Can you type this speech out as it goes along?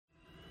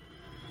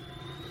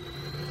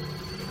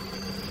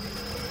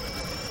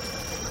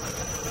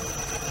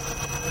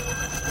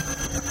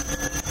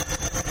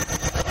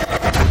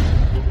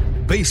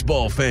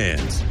baseball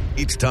fans.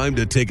 It's time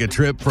to take a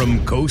trip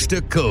from coast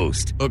to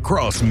coast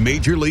across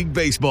Major League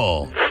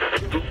Baseball. There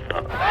it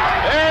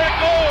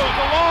goes,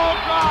 a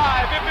long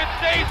drive. If it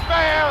stays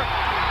fair,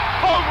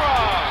 home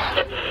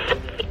run.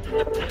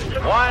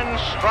 One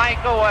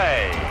strike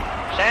away.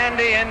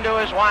 Sandy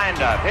into his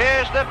windup.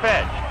 Here's the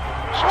pitch.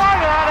 Swung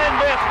on and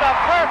missed a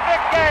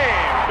perfect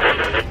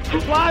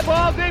game. Fly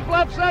ball deep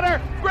left center.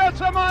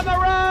 Grissom on the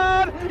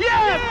run.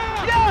 Yes!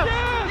 Yes!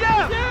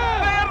 Yes! The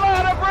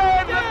Atlanta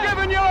Braves have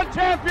given you a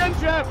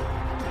championship.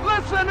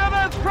 Listen to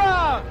this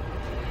crowd.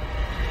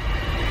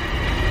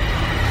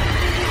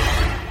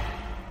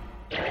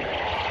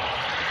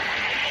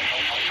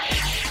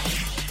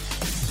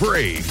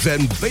 Braves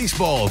and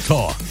baseball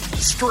talk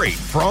straight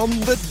from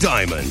the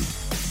diamond.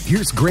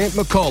 Here's Grant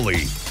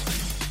McCauley.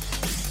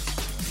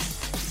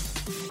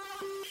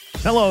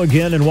 Hello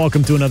again, and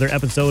welcome to another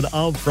episode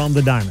of From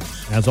the Diamond.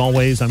 As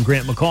always, I'm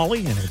Grant McCauley,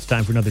 and it's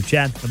time for another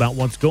chat about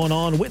what's going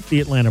on with the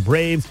Atlanta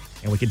Braves.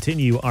 And we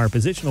continue our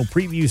positional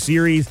preview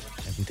series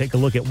as we take a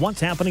look at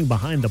what's happening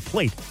behind the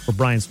plate for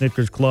Brian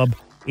Snitker's club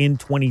in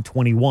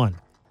 2021.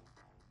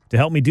 To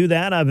help me do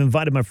that, I've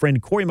invited my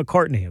friend Corey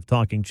McCartney of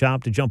Talking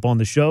Chop to jump on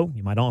the show.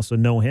 You might also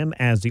know him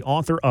as the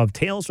author of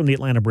Tales from the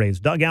Atlanta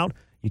Braves Dugout.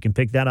 You can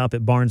pick that up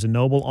at Barnes &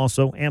 Noble,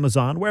 also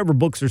Amazon, wherever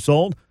books are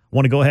sold. I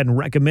want to go ahead and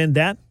recommend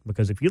that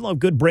because if you love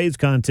good Braves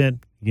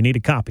content, you need a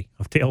copy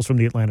of Tales from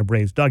the Atlanta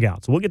Braves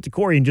Dugout. So we'll get to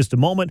Corey in just a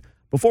moment.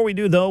 Before we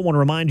do, though, I want to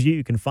remind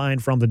you can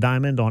find From the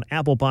Diamond on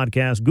Apple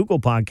Podcasts, Google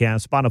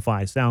Podcasts,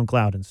 Spotify,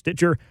 SoundCloud, and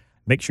Stitcher.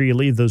 Make sure you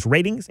leave those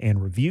ratings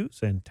and reviews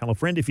and tell a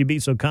friend if you'd be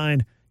so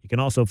kind. You can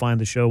also find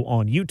the show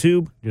on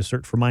YouTube. Just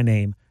search for my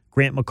name,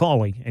 Grant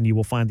McCauley, and you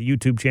will find the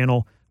YouTube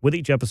channel with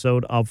each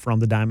episode of From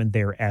the Diamond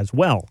there as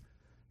well.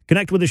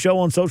 Connect with the show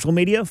on social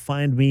media.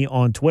 Find me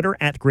on Twitter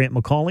at Grant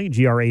McCauley,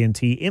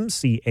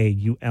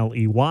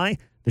 GrantMcCauley.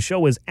 The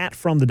show is at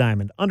From the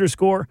Diamond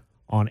 _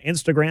 on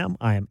Instagram.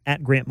 I am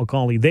at Grant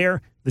McCauley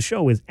there. The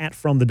show is at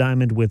From the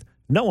Diamond with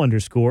no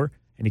underscore.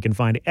 And you can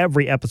find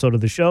every episode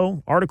of the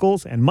show,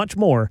 articles, and much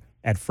more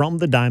at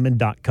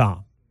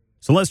FromTheDiamond.com.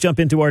 So let's jump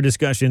into our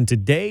discussion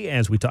today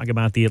as we talk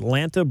about the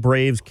Atlanta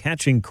Braves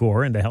catching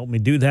core. And to help me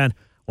do that, I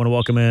want to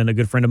welcome in a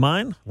good friend of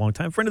mine,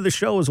 longtime friend of the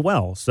show as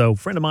well. So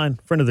friend of mine,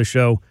 friend of the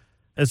show.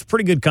 That's a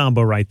pretty good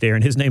combo right there.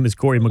 And his name is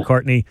Corey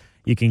McCartney.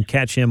 You can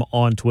catch him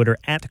on Twitter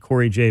at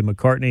Corey J.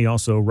 McCartney. He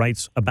also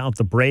writes about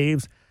the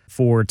Braves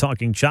for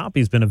Talking Chop.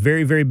 He's been a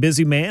very, very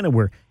busy man, and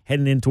we're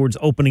heading in towards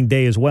opening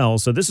day as well.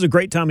 So this is a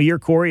great time of year,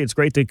 Corey. It's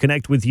great to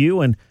connect with you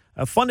and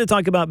fun to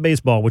talk about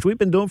baseball, which we've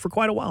been doing for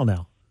quite a while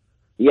now.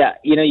 Yeah,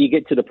 you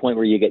get to the point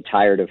where you get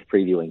tired of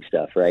previewing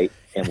stuff, right?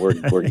 And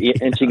we're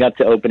inching up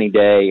to opening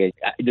day.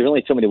 There's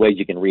only so many ways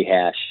you can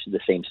rehash the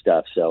same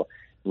stuff. So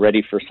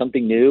ready for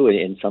something new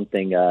and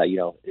something,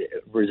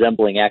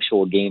 resembling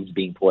actual games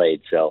being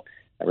played. So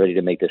I'm ready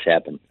to make this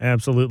happen.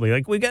 Absolutely.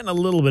 Like we've gotten a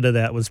little bit of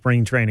that with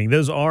spring training.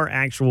 Those are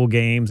actual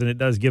games, and it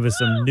does give us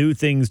some new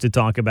things to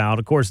talk about.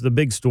 Of course, the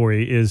big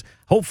story is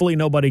hopefully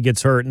nobody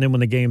gets hurt, and then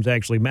when the games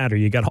actually matter,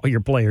 you got all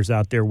your players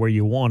out there where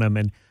you want them.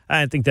 And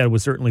I think that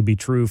would certainly be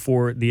true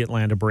for the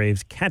Atlanta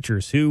Braves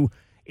catchers, who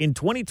in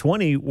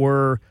 2020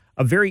 were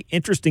a very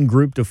interesting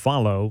group to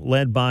follow,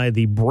 led by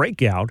the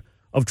breakout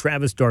of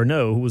Travis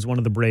d'Arnaud, who was one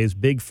of the Braves'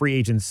 big free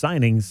agent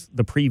signings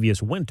the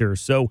previous winter.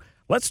 So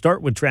let's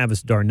start with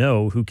Travis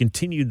d'Arnaud, who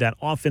continued that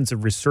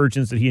offensive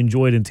resurgence that he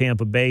enjoyed in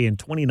Tampa Bay in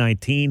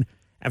 2019.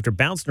 After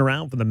bouncing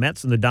around from the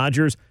Mets and the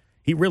Dodgers,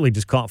 he really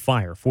just caught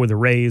fire for the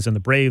Rays, and the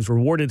Braves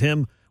rewarded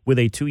him with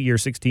a 2-year,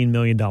 $16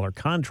 million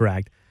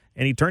contract.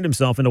 And he turned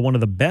himself into one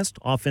of the best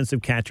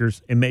offensive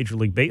catchers in Major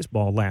League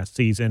Baseball last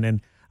season.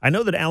 And I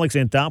know that Alex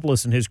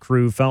Anthopoulos and his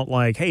crew felt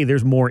like, hey,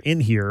 there's more in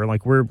here.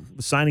 Like we're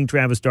signing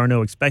Travis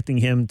d'Arnaud, expecting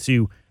him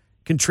to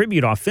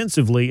contribute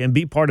offensively and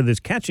be part of this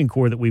catching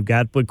core that we've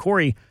got. But,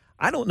 Corey,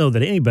 I don't know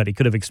that anybody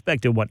could have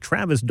expected what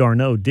Travis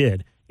d'Arnaud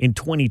did in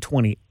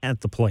 2020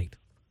 at the plate.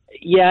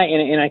 Yeah,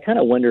 and I kind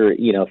of wonder,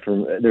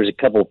 there's a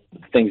couple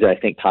things that I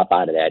think pop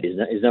out of that.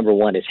 Is number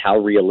one is how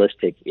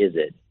realistic is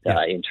it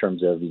in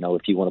terms of,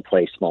 if you want to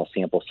play small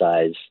sample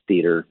size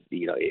theater,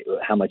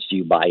 how much do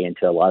you buy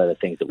into a lot of the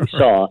things that we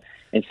saw?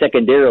 And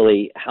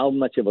secondarily, how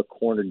much of a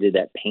corner did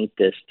that paint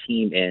this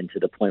team in to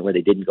the point where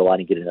they didn't go out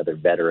and get another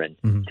veteran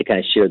to kind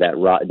of share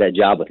that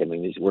job with him? I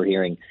mean, we're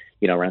hearing,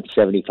 around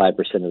 75%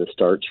 of the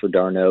starts for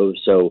d'Arnaud.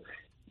 So,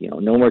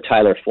 no more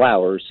Tyler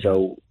Flowers.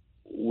 So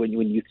when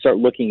you start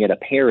looking at a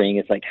pairing,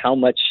 it's like how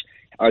much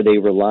are they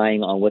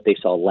relying on what they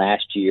saw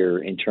last year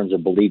in terms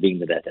of believing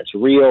that that's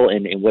real?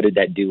 And what did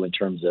that do in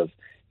terms of,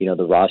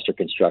 the roster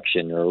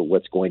construction or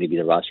what's going to be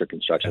the roster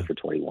construction for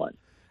 21?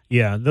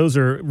 Yeah, those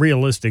are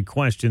realistic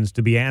questions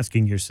to be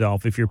asking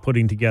yourself if you're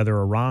putting together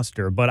a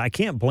roster. But I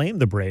can't blame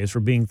the Braves for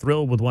being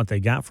thrilled with what they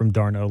got from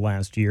d'Arnaud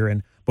last year.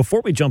 And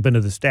before we jump into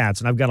the stats,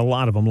 and I've got a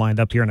lot of them lined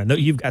up here, and I know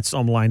you've got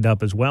some lined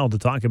up as well to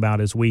talk about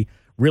as we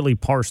really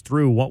parse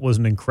through what was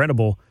an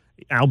incredible,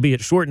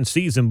 albeit shortened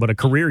season, but a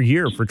career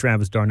year for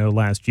Travis d'Arnaud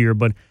last year.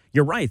 But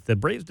you're right, the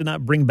Braves did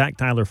not bring back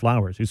Tyler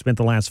Flowers, who spent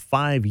the last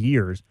 5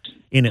 years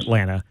in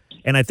Atlanta.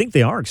 And I think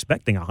they are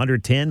expecting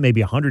 110,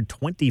 maybe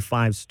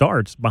 125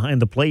 starts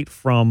behind the plate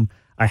from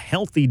a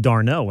healthy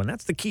d'Arnaud. And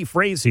that's the key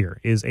phrase here,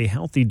 is a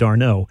healthy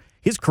d'Arnaud.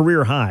 His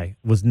career high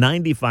was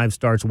 95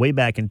 starts way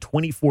back in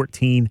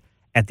 2014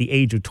 at the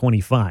age of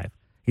 25.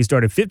 He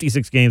started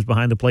 56 games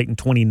behind the plate in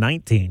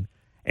 2019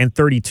 and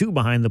 32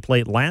 behind the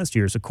plate last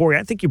year. So, Corey,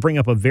 I think you bring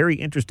up a very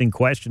interesting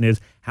question,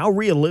 is how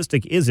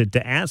realistic is it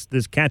to ask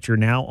this catcher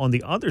now on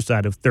the other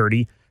side of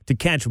 30 to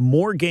catch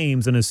more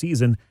games in a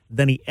season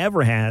than he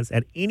ever has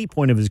at any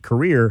point of his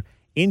career,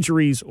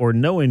 injuries or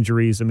no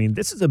injuries? I mean,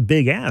 this is a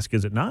big ask,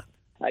 is it not?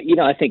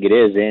 I think it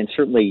is, and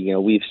certainly,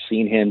 we've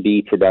seen him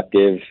be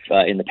productive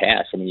in the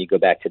past. I mean, you go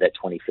back to that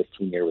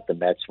 2015 year with the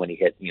Mets when he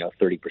hit,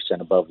 30%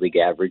 above league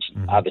average.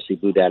 Mm-hmm. Obviously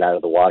blew that out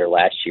of the water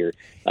last year,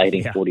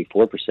 hitting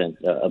 44%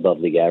 above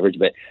league average.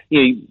 But,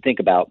 you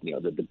think about,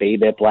 the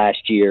BABIP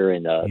last year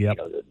and,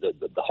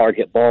 the hard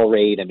hit ball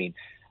rate. I mean,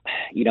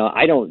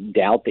 I don't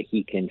doubt that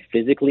he can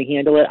physically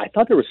handle it. I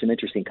thought there were some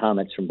interesting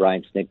comments from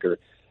Brian Snitker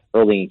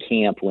early in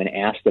camp when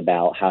asked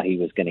about how he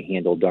was going to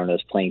handle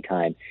d'Arnaud's playing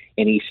time.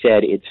 And he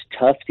said it's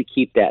tough to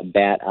keep that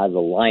bat out of the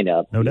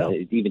lineup. No doubt.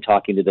 Even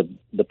talking to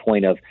the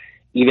point of,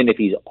 even if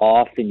he's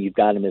off and you've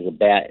got him as a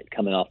bat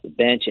coming off the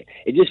bench,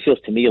 it just feels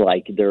to me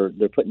like they're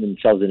putting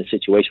themselves in a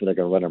situation where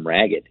they're going to run him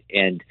ragged.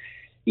 And,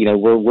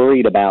 we're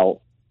worried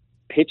about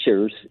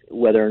pitchers,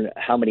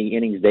 how many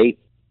innings they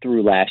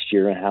threw last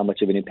year and how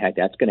much of an impact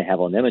that's going to have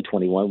on them in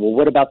 21. Well,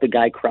 what about the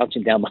guy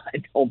crouching down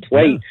behind home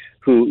plate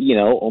who,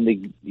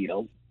 only,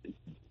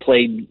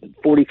 played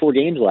 44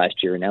 games last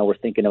year, and now we're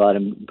thinking about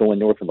him going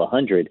north of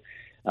 100.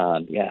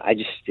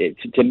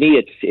 To me,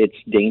 it's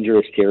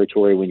dangerous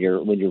territory when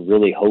you're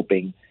really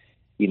hoping,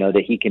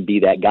 that he can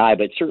be that guy.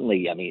 But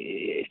certainly, I mean,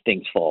 if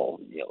things fall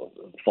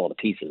to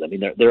pieces. I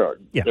mean,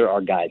 there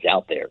are guys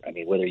out there. I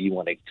mean, whether you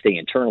want to stay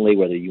internally,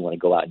 whether you want to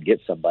go out and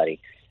get somebody,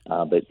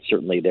 but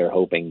certainly they're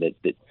hoping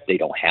that they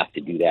don't have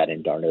to do that,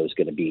 and d'Arnaud is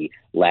going to be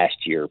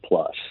last year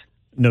plus.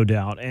 No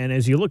doubt. And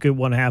as you look at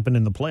what happened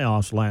in the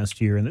playoffs last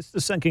year, and this is the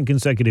second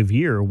consecutive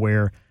year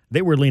where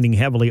they were leaning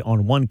heavily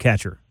on one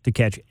catcher to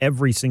catch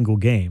every single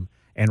game.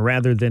 And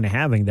rather than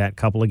having that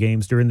couple of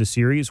games during the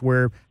series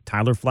where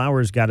Tyler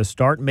Flowers got a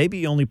start, maybe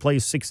he only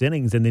plays 6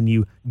 innings and then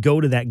you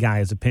go to that guy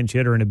as a pinch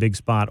hitter in a big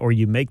spot, or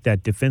you make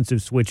that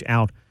defensive switch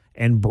out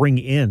and bring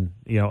in,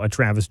 a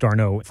Travis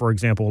d'Arnaud, for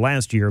example,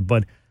 last year.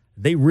 But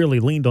they really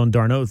leaned on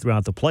d'Arnaud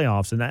throughout the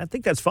playoffs, and I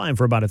think that's fine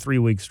for about a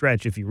 3-week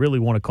stretch if you really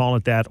want to call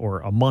it that, or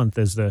a month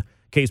as the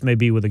case may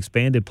be with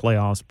expanded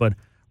playoffs. But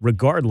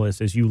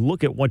regardless, as you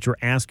look at what you're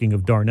asking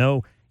of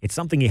d'Arnaud, it's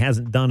something he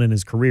hasn't done in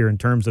his career in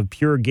terms of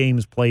pure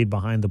games played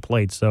behind the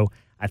plate. So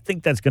I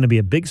think that's going to be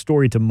a big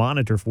story to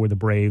monitor for the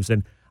Braves,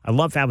 and I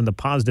love having the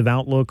positive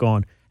outlook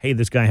on, hey,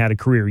 this guy had a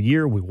career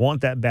year. We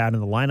want that bat in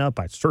the lineup.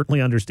 I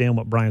certainly understand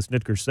what Brian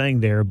Snitker's saying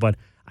there, but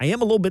I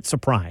am a little bit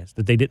surprised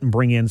that they didn't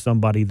bring in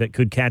somebody that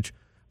could catch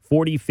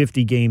 40,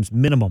 50 games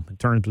minimum in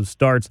terms of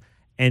starts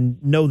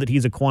and know that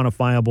he's a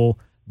quantifiable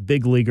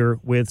big leaguer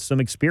with some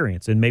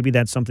experience. And maybe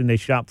that's something they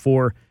shop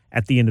for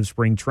at the end of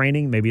spring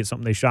training. Maybe it's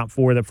something they shop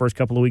for the first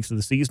couple of weeks of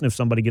the season if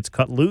somebody gets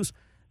cut loose.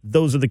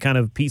 Those are the kind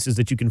of pieces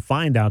that you can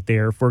find out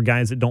there for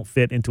guys that don't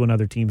fit into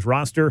another team's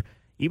roster.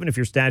 Even if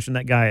you're stashing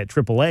that guy at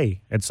AAA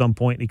at some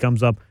point and he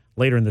comes up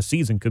later in the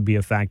season, could be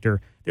a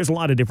factor. There's a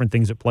lot of different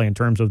things at play in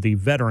terms of the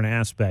veteran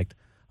aspect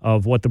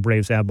of what the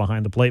Braves have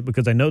behind the plate,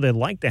 because I know they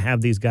like to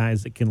have these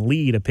guys that can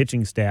lead a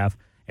pitching staff,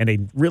 and they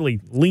really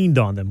leaned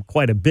on them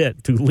quite a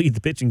bit to lead the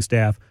pitching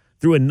staff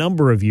through a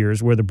number of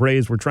years where the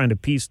Braves were trying to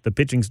piece the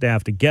pitching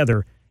staff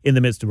together in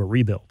the midst of a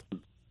rebuild.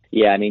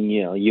 Yeah, I mean,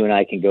 you and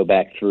I can go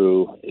back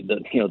through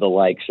the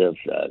likes of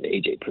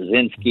A.J.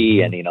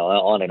 Przinsky and,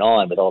 on and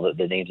on with all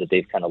the names that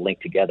they've kind of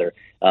linked together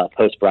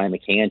post Brian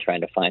McCann,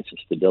 trying to find some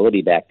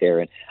stability back there.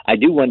 And I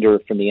do wonder,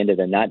 from the end of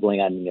them not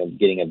going out and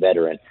getting a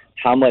veteran,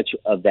 how much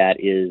of that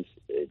is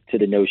to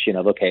the notion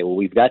of, okay, well,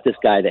 we've got this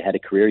guy that had a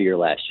career year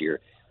last year.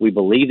 We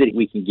believe that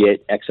we can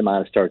get X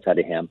amount of starts out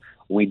of him.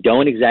 We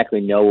don't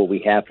exactly know what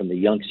we have from the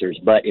youngsters,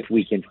 but if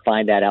we can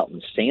find that out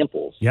in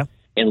samples,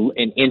 and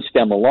inch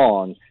them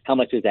along, how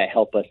much does that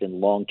help us in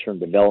long-term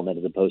development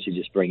as opposed to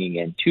just bringing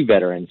in 2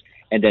 veterans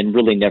and then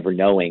really never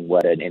knowing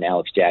what an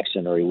Alex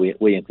Jackson or a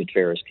William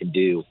Contreras can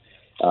do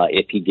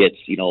if he gets,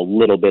 a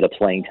little bit of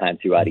playing time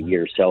throughout a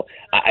year. So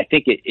I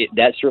think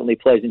that certainly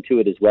plays into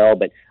it as well,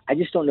 but I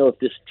just don't know if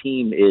this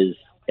team is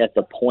at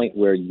the point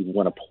where you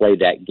want to play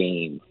that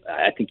game.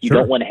 I think you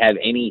don't want to have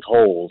any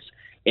holes.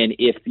 And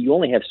if you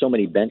only have so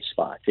many bench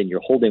spots and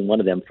you're holding one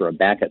of them for a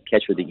backup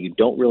catcher that you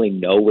don't really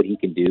know what he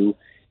can do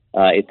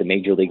at the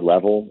major league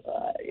level,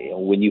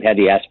 when you have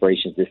the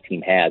aspirations this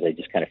team has, I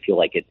just kind of feel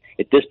like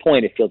at this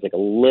point, it feels like a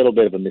little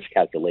bit of a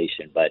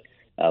miscalculation, but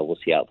we'll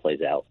see how it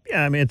plays out.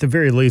 Yeah, I mean, at the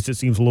very least, it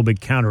seems a little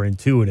bit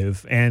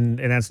counterintuitive, and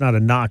that's not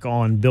a knock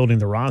on building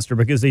the roster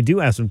because they do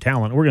have some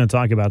talent. We're going to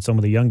talk about some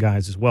of the young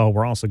guys as well.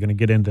 We're also going to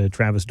get into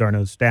Travis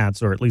d'Arnaud's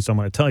stats, or at least I'm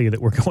going to tell you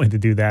that we're going to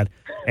do that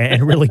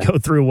and really go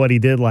through what he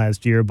did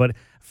last year. But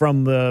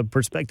from the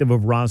perspective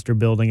of roster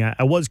building,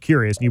 I was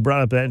curious, and you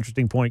brought up that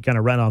interesting point kind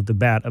of right off the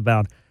bat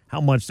about how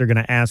much they're going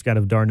to ask out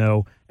of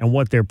d'Arnaud and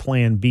what their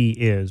plan B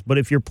is. But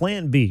if your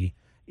plan B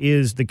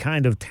is the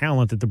kind of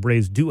talent that the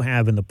Braves do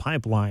have in the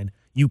pipeline,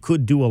 you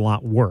could do a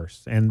lot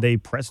worse. And they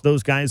pressed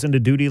those guys into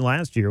duty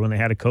last year when they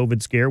had a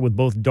COVID scare with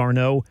both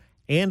d'Arnaud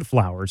and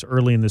Flowers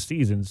early in the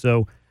season.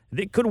 So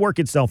it could work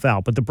itself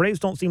out. But the Braves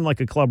don't seem like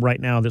a club right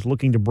now that's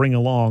looking to bring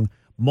along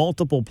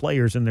multiple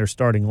players in their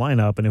starting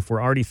lineup. And if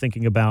we're already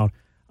thinking about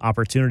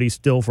opportunities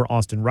still for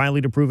Austin Riley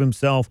to prove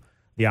himself,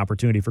 the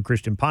opportunity for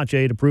Christian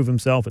Pache to prove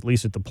himself, at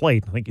least at the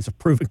plate, I think he's a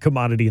proven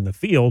commodity in the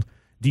field.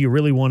 Do you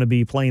really want to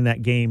be playing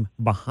that game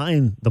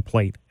behind the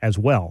plate as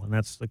well? And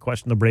that's the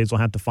question the Braves will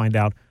have to find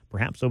out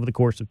perhaps over the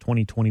course of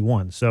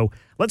 2021. So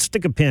let's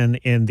stick a pin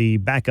in the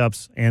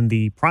backups and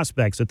the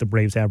prospects that the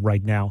Braves have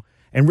right now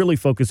and really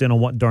focus in on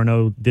what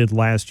d'Arnaud did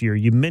last year.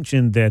 You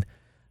mentioned that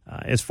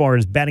as far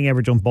as batting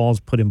average on balls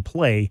put in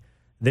play,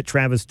 that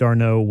Travis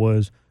d'Arnaud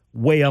was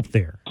way up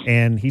there,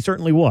 and he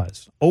certainly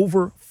was.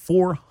 Over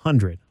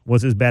 400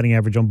 was his batting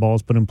average on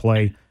balls put in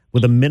play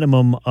with a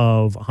minimum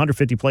of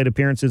 150 plate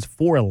appearances,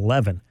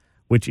 411,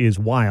 which is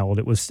wild.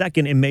 It was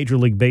second in Major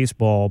League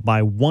Baseball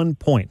by 1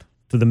 point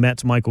to the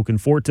Mets' Michael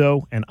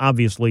Conforto, and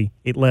obviously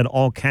it led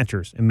all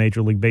catchers in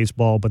Major League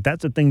Baseball, but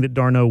that's the thing that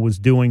d'Arnaud was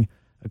doing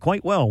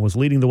quite well, was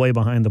leading the way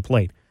behind the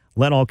plate.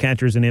 Led all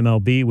catchers in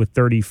MLB with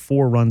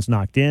 34 runs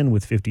knocked in,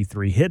 with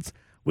 53 hits,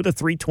 with a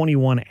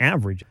 321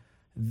 average.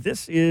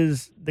 This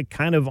is the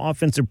kind of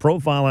offensive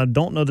profile I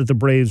don't know that the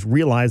Braves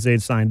realized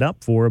they'd signed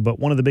up for, but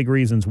one of the big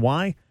reasons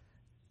why,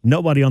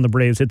 nobody on the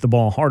Braves hit the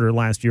ball harder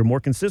last year more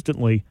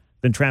consistently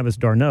than Travis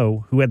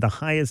d'Arnaud, who had the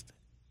highest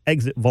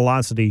exit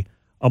velocity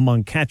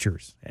among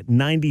catchers at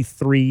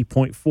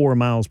 93.4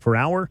 miles per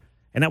hour,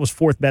 and that was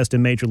fourth best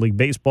in Major League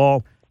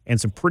Baseball, and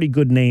some pretty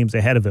good names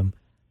ahead of him.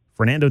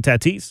 Fernando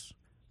Tatis,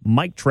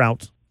 Mike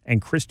Trout,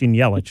 and Christian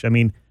Yelich. I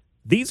mean,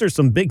 these are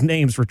some big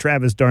names for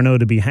Travis d'Arnaud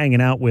to be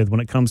hanging out with when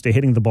it comes to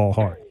hitting the ball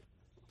hard.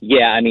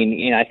 Yeah, I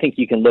mean, I think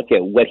you can look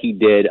at what he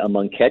did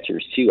among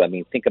catchers, too. I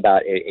mean, think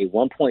about a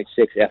 1.6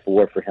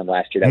 FWAR for him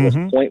last year. That was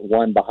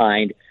 0.1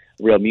 behind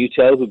Real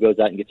Muto, who goes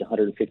out and gets a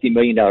 $150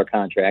 million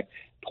contract,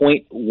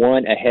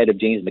 0.1 ahead of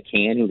James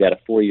McCann, who got a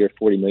 4-year,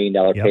 $40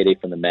 million payday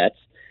from the Mets.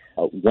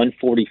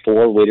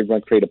 144 weighted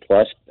run created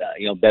plus,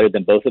 better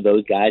than both of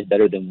those guys,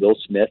 better than Will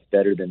Smith,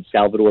 better than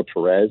Salvador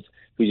Perez,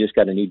 who just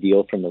got a new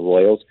deal from the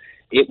Royals.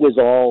 It was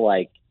all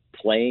like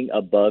playing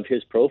above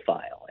his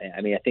profile.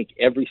 I mean, I think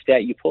every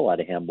stat you pull out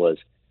of him was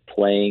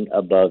playing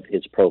above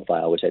his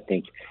profile, which I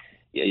think,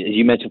 as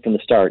you mentioned from the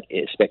start,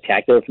 is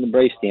spectacular from the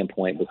Braves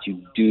standpoint, but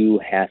you do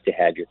have to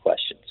have your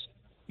questions.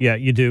 Yeah,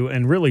 you do.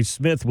 And really,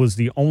 Smith was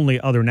the only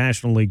other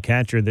National League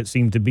catcher that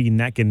seemed to be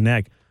neck and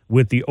neck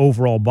with the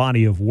overall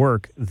body of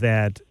work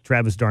that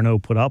Travis d'Arnaud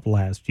put up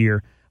last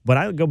year. But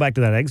I would go back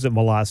to that exit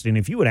velocity, and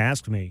if you had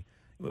asked me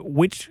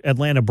which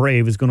Atlanta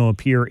Brave is going to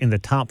appear in the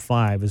top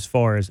 5 as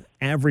far as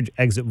average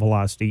exit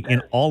velocity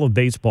in all of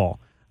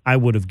baseball, I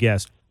would have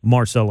guessed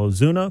Marcell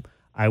Ozuna.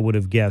 I would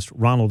have guessed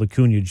Ronald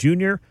Acuna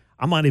Jr.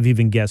 I might have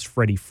even guessed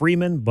Freddie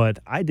Freeman, but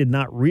I did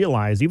not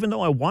realize, even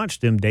though I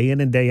watched him day in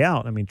and day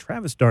out, I mean,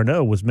 Travis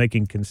d'Arnaud was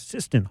making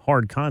consistent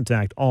hard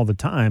contact all the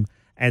time,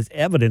 as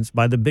evidenced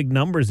by the big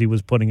numbers he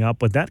was putting up,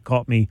 but that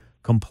caught me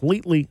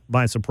completely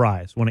by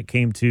surprise when it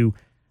came to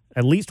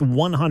at least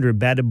 100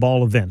 batted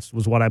ball events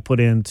was what I put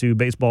into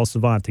Baseball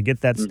Savant to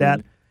get that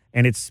stat,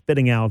 and it's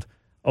spitting out,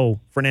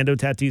 Fernando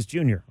Tatis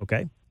Jr.,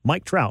 okay?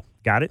 Mike Trout,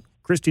 got it.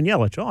 Christian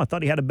Yelich, I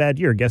thought he had a bad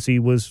year. Guess he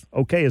was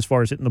okay as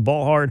far as hitting the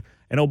ball hard.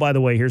 And, by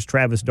the way, here's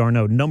Travis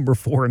d'Arnaud, number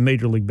 4 in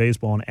Major League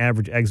Baseball on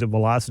average exit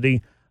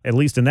velocity, at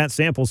least in that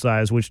sample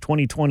size, which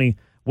 2020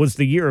 was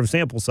the year of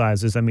sample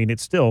sizes. I mean,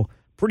 it's still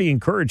pretty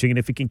encouraging, and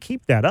if he can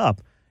keep that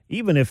up,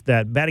 even if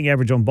that batting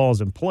average on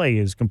balls in play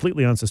is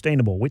completely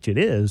unsustainable, which it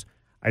is,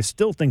 I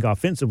still think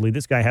offensively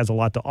this guy has a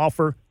lot to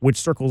offer, which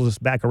circles us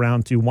back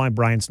around to why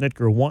Brian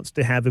Snitker wants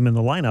to have him in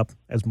the lineup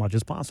as much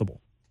as possible.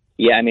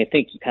 Yeah, I mean, I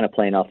think kind of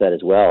playing off that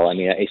as well. I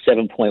mean, a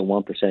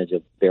 7.1 percentage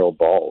of barrel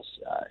balls.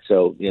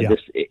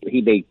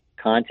 He made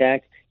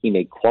contact, he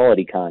made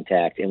quality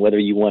contact, and whether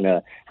you want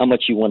to, how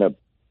much you want to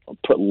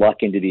put luck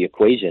into the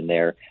equation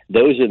there,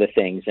 those are the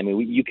things. I mean,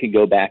 you can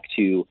go back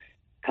to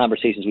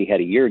conversations we had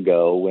a year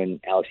ago when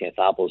Alex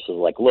Anthopoulos was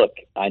like, look,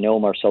 I know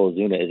Marcell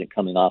Ozuna isn't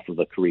coming off of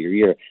a career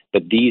year,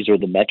 but these are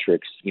the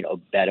metrics,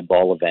 batted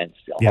ball events,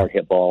 hard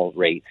hit ball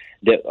rate,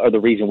 that are the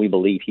reason we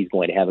believe he's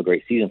going to have a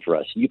great season for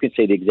us. You can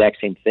say the exact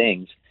same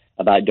things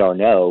about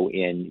d'Arnaud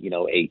in,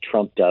 a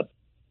trumped up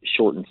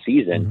shortened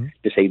season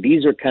to say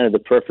these are kind of the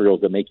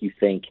peripherals that make you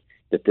think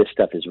that this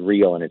stuff is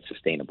real and it's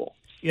sustainable.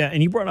 Yeah,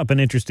 and you brought up an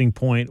interesting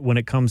point when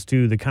it comes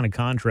to the kind of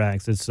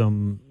contracts that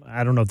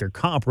I don't know if they're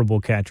comparable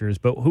catchers,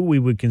 but who we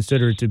would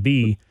consider to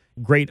be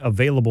great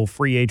available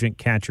free agent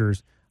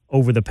catchers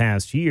over the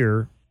past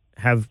year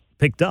have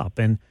picked up.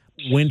 And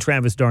when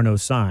Travis d'Arnaud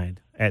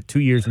signed at 2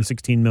 years and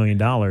 $16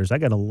 million, I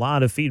got a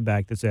lot of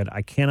feedback that said,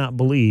 I cannot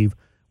believe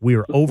we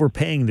are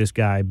overpaying this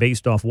guy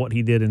based off what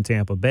he did in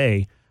Tampa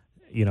Bay.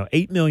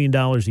 $8 million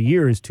a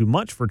year is too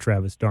much for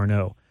Travis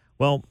d'Arnaud.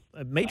 Well,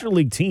 major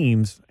league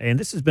teams, and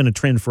this has been a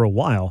trend for a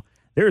while,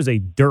 there is a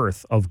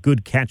dearth of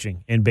good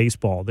catching in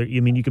baseball.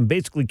 You can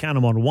basically count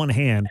them on one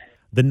hand,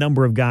 the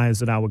number of guys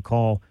that I would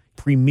call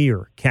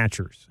premier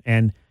catchers.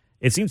 And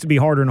it seems to be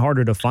harder and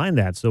harder to find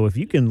that. So if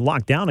you can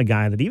lock down a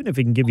guy that even if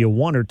he can give you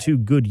 1 or 2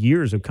 good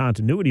years of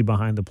continuity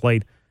behind the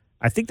plate,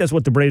 I think that's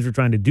what the Braves are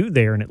trying to do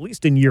there. And at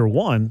least in year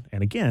one,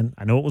 and again,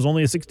 I know it was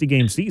only a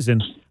 60-game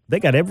season, they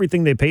got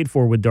everything they paid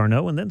for with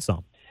d'Arnaud and then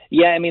some.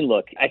 Yeah, I mean,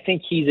 look, I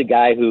think he's a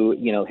guy who,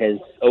 has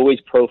always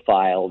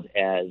profiled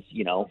as,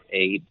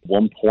 a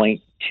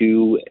 1.2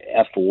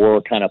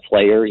 F4 kind of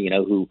player,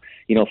 who,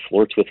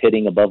 flirts with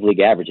hitting above league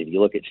average. If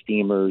you look at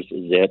Steamers,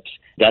 Zips,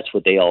 that's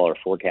what they all are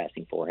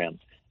forecasting for him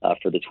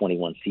for the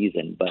 21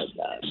 season. But,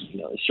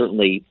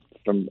 certainly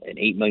from an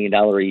 $8 million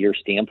a year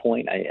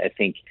standpoint, I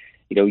think,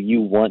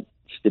 you want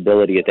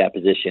stability at that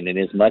position. And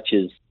as much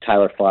as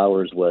Tyler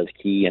Flowers was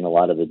key in a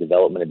lot of the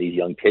development of these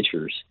young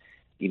pitchers,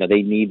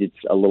 they needed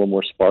a little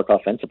more spark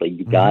offensively.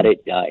 You got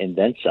it and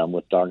then some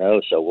with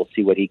d'Arnaud, so we'll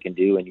see what he can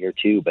do in year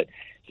two. But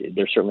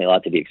there's certainly a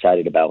lot to be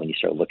excited about when you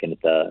start looking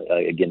at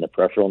the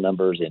peripheral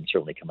numbers and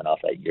certainly coming off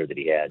that year that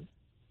he had.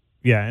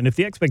 Yeah, and if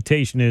the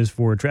expectation is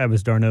for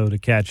Travis d'Arnaud to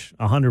catch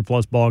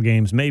 100-plus ball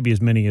games, maybe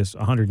as many as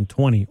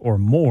 120 or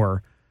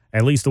more,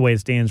 at least the way it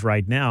stands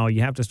right now,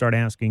 you have to start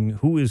asking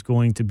who is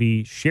going to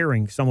be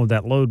sharing some of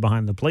that load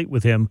behind the plate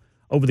with him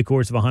over the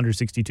course of a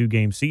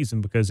 162-game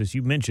season, because as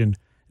you mentioned,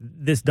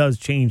 this does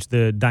change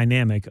the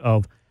dynamic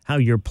of how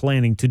you're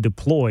planning to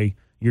deploy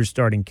your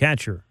starting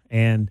catcher.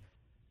 And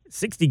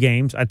 60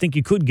 games, I think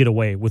you could get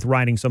away with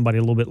riding somebody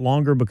a little bit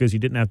longer because you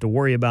didn't have to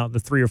worry about the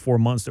 3 or 4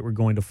 months that were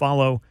going to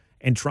follow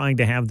and trying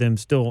to have them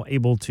still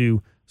able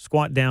to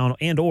squat down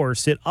and or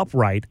sit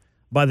upright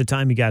by the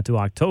time you got to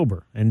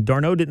October. And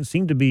d'Arnaud didn't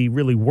seem to be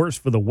really worse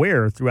for the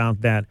wear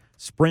throughout that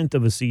sprint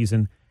of a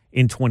season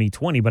in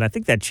 2020. But I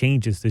think that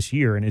changes this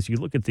year. And as you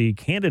look at the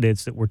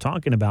candidates that we're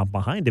talking about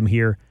behind him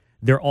here,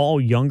 they're all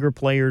younger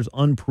players,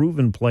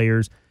 unproven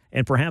players,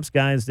 and perhaps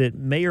guys that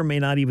may or may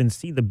not even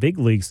see the big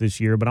leagues this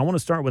year. But I want to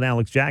start with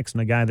Alex Jackson,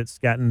 a guy that's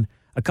gotten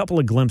a couple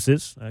of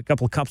glimpses, a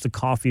couple of cups of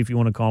coffee, if you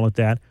want to call it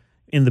that,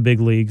 in the big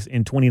leagues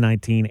in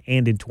 2019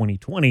 and in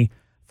 2020.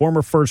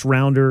 Former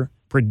first-rounder,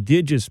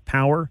 prodigious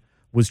power,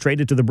 was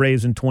traded to the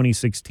Braves in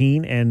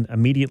 2016 and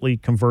immediately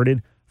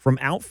converted from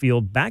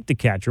outfield back to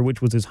catcher,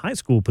 which was his high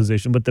school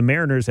position. But the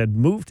Mariners had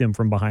moved him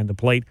from behind the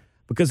plate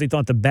because they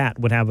thought the bat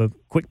would have a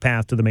quick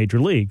path to the major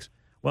leagues.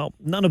 Well,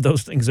 none of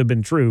those things have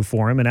been true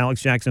for him, and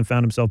Alex Jackson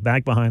found himself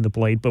back behind the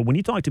plate. But when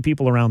you talk to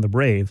people around the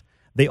Braves,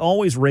 they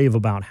always rave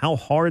about how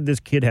hard this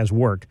kid has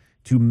worked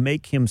to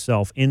make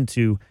himself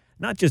into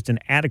not just an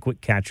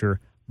adequate catcher,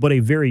 but a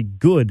very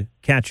good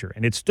catcher.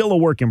 And it's still a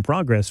work in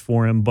progress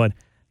for him. But,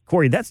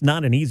 Corey, that's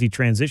not an easy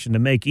transition to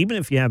make, even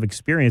if you have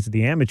experience at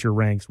the amateur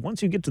ranks.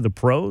 Once you get to the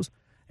pros,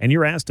 and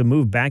you're asked to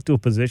move back to a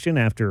position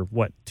after,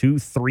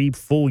 2-3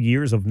 full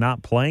years of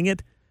not playing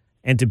it,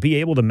 and to be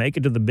able to make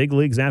it to the big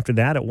leagues after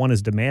that at one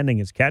as demanding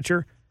as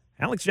catcher,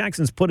 Alex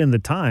Jackson's put in the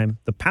time.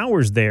 The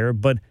power's there,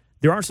 but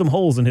there are some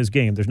holes in his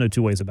game. There's no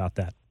two ways about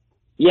that.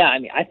 Yeah, I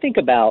mean, I think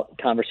about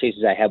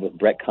conversations I had with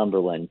Brett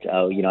Cumberland,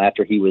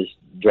 after he was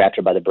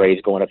drafted by the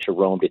Braves, going up to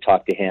Rome to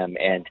talk to him.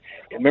 And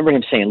I remember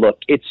him saying, look,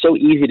 it's so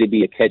easy to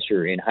be a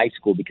catcher in high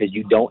school because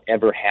you don't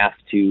ever have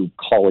to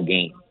call a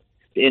game.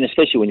 And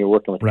especially when you're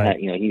working with, right.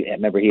 I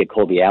remember he had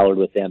Colby Allard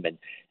with him, and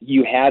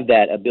you have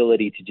that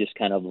ability to just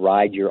kind of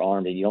ride your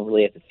arm, and you don't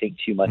really have to think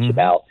too much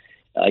about,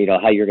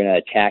 how you're going to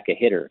attack a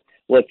hitter.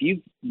 Well, if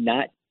you've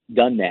not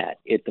done that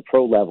at the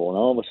pro level, and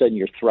all of a sudden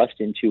you're thrust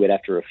into it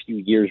after a few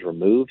years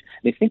removed, I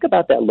mean, think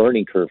about that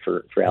learning curve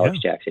for Alex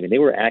Jackson. I mean, they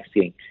were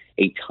asking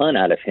a ton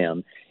out of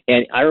him.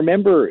 And I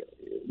remember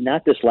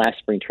not this last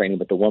spring training,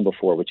 but the one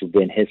before, which had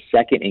been his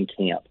second in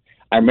camp.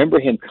 I remember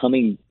him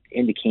coming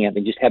into camp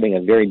and just having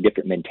a very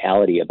different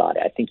mentality about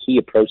it. I think he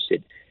approached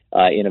it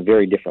in a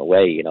very different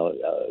way,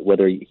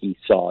 whether he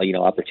saw,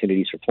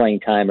 opportunities for playing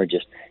time or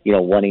just,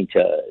 wanting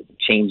to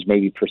change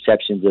maybe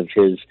perceptions of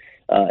his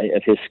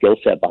skill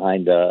set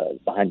behind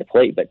the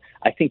plate. But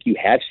I think you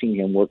have seen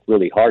him work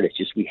really hard. It's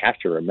just we have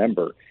to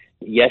remember,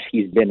 yes,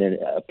 he's been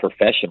a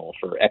professional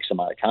for X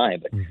amount of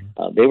time,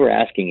 but they were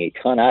asking a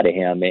ton out of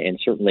him, and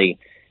certainly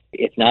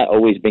it's not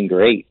always been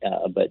great,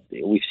 but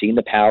we've seen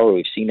the power.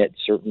 We've seen it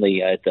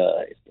certainly at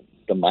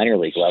the minor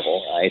league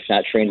level. It's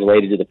not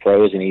translated to the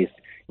pros, and he's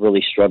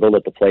really struggled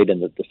at the plate in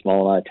the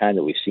small amount of time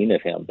that we've seen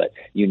of him. But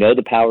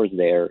the power's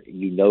there.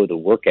 The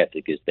work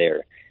ethic is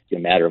there. It's a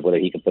matter of whether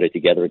he can put it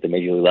together at the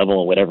major league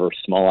level and whatever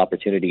small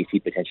opportunities he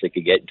potentially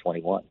could get in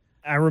 21.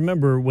 I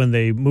remember when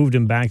they moved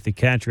him back to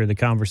catcher, the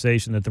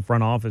conversation that the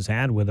front office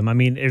had with him. I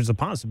mean, there's a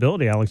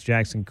possibility Alex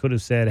Jackson could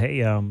have said,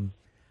 hey,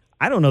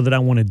 I don't know that I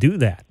want to do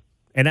that.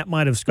 And that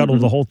might have scuttled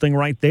the whole thing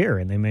right there.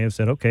 And they may have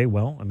said, okay,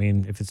 well, I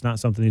mean, if it's not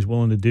something he's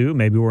willing to do,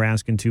 maybe we're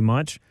asking too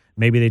much.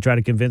 Maybe they try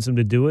to convince him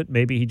to do it.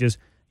 Maybe he just,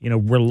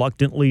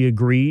 reluctantly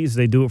agrees.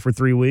 They do it for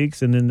 3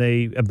 weeks, and then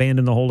they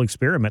abandon the whole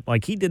experiment.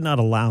 Like, he did not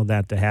allow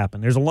that to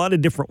happen. There's a lot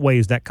of different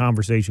ways that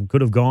conversation could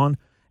have gone,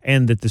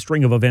 and that the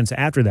string of events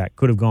after that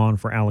could have gone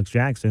for Alex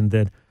Jackson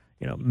that,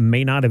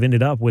 may not have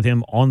ended up with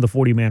him on the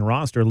 40-man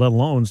roster, let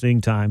alone seeing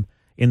time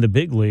in the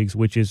big leagues,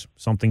 which is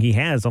something he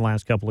has the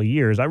last couple of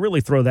years. I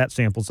really throw that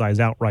sample size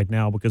out right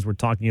now because we're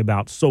talking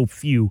about so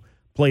few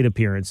plate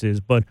appearances,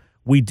 but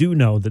we do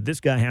know that this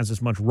guy has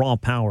as much raw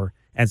power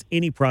as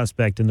any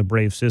prospect in the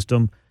Braves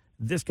system.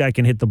 This guy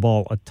can hit the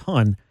ball a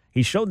ton.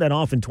 He showed that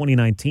off in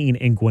 2019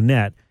 in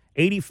Gwinnett.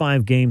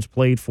 85 games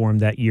played for him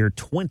that year,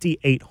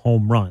 28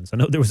 home runs. I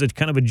know there was a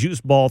kind of a juice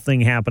ball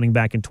thing happening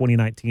back in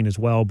 2019 as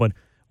well, but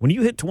when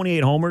you hit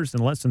 28 homers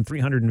in less than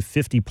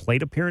 350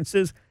 plate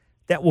appearances,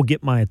 that will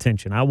get my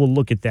attention. I will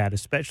look at that,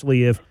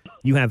 especially if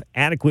you have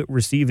adequate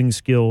receiving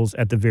skills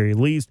at the very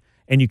least,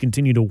 and you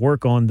continue to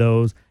work on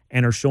those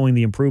and are showing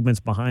the improvements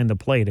behind the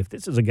plate. If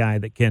this is a guy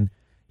that can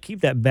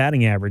keep that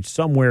batting average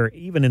somewhere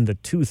even in the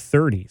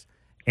 230s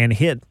and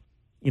hit,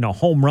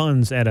 home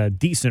runs at a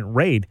decent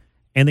rate,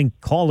 and then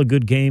call a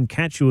good game,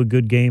 catch you a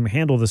good game,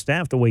 handle the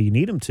staff the way you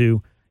need him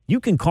to, you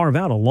can carve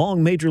out a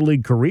long major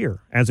league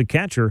career as a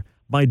catcher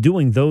by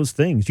doing those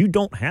things. You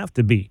don't have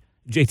to be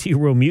JT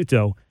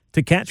Realmuto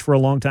to catch for a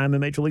long time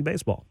in Major League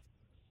Baseball.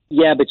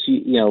 Yeah, but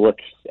look,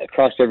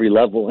 across every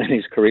level in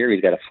his career,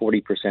 he's got a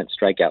 40%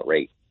 strikeout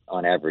rate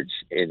on average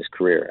in his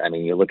career. I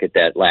mean, you look at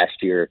that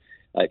last year,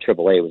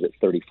 AAA was at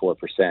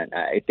 34%.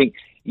 I think,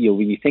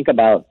 when you think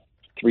about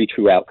three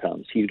true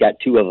outcomes, he's got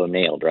two of them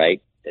nailed,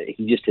 right?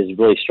 He just has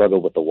really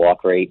struggled with the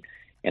walk rate,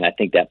 and I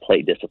think that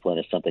plate discipline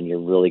is something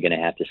you're really going to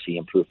have to see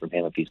improve from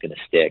him if he's going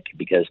to stick,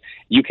 because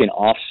you can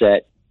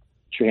offset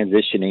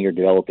transitioning or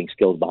developing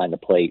skills behind the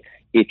plate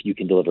if you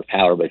can deliver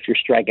power. But if you're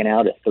striking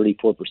out at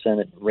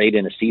 34% rate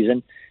in a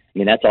season, I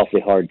mean, that's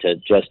awfully hard to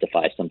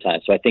justify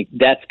sometimes. So I think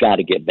that's got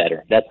to get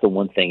better. That's the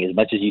one thing. As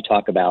much as you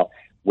talk about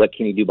what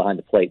can he do behind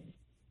the plate,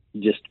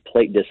 just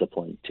plate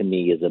discipline, to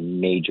me, is a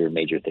major,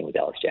 major thing with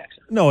Alex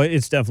Jackson. No,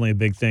 it's definitely a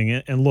big thing.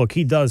 And look,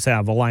 he does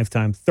have a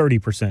lifetime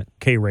 30%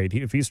 K rate.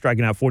 If he's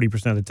striking out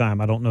 40% of the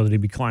time, I don't know that he'd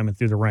be climbing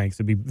through the ranks.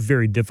 It'd be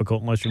very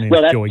difficult unless your name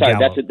is Joey Gallo.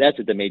 That's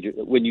at the major.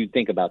 When you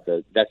think about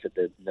that's at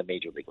the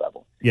major league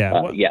level. Yeah,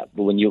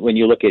 But when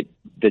you look at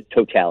the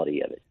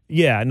totality of it.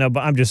 Yeah, no,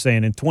 but I'm just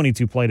saying in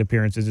 22 plate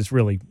appearances, it's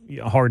really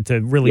hard to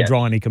really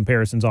draw any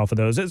comparisons off of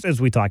those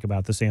as we talk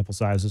about the sample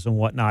sizes and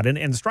whatnot. And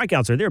the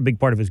strikeouts they're a big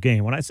part of his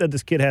game. When I said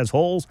this kid has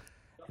holes,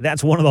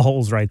 that's one of the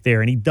holes right there.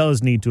 And he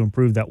does need to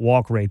improve that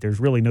walk rate. There's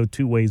really no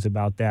two ways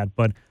about that.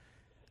 But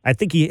I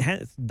think he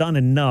has done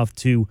enough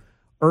to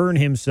earn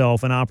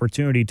himself an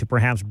opportunity to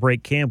perhaps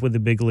break camp with the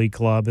big league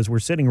club. As we're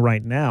sitting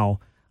right now,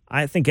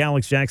 I think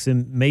Alex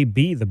Jackson may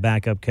be the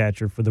backup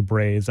catcher for the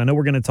Braves. I know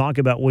we're going to talk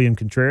about William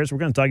Contreras. We're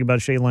going to talk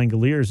about Shea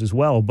Langoliers as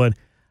well. But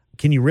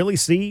can you really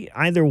see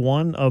either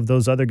one of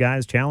those other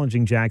guys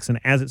challenging Jackson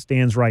as it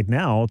stands right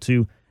now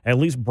to at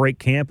least break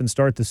camp and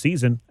start the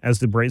season as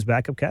the Braves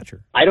backup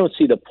catcher? I don't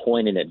see the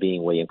point in it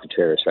being William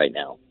Contreras right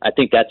now. I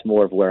think that's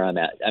more of where I'm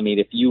at. I mean,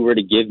 if you were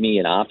to give me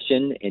an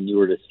option and you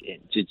were to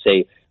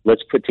say,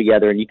 let's put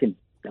together, and you can,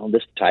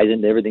 this ties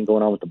into everything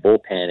going on with the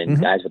bullpen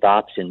and guys with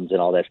options and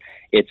all this.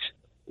 It's,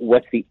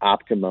 what's the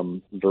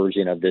optimum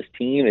version of this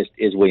team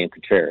is William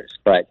Contreras.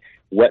 But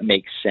what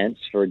makes sense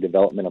for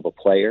development of a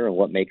player and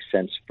what makes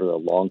sense for the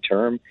long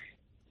term,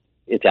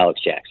 it's Alex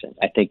Jackson.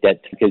 I think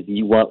that because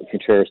you want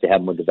Contreras to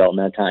have more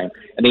developmental time.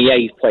 I mean,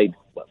 he's played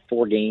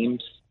 4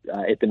 games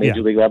at the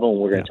major league level,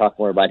 and we're going to talk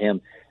more about him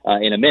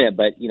in a minute.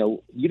 But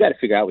you got to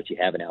figure out what you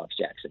have in Alex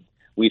Jackson.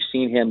 We've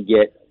seen him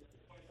get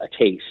a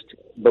taste,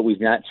 but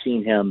we've not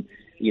seen him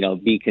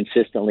be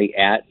consistently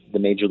at the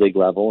major league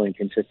level and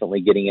consistently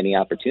getting any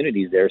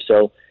opportunities there.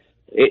 So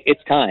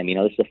it's time.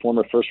 This is a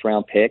former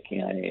first-round pick.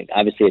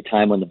 Obviously a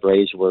time when the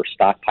Braves were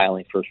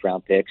stockpiling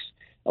first-round picks.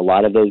 A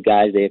lot of those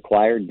guys they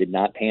acquired did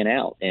not pan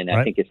out. And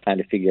I think it's time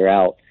to figure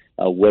out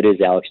what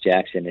is Alex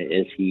Jackson?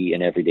 Is he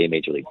an everyday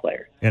major league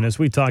player? And as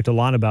we talked a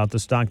lot about the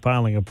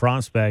stockpiling of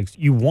prospects,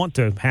 you want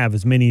to have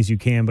as many as you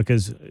can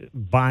because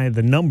by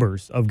the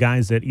numbers of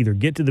guys that either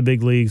get to the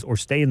big leagues or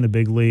stay in the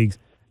big leagues,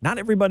 not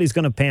everybody's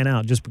going to pan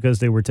out just because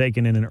they were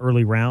taken in an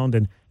early round.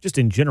 And just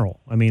in general,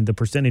 I mean, the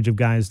percentage of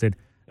guys that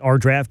are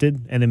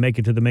drafted and then make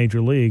it to the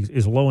major leagues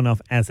is low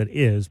enough as it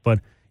is. But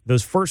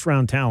those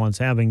first-round talents,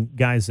 having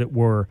guys that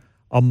were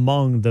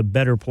among the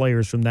better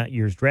players from that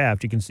year's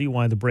draft, you can see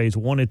why the Braves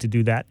wanted to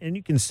do that. And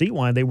you can see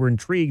why they were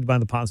intrigued by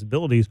the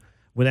possibilities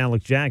with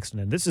Alex Jackson.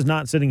 And this is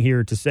not sitting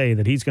here to say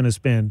that he's going to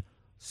spend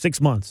 6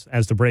 months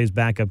as the Braves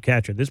backup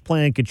catcher. This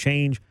plan could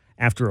change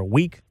after a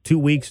week, 2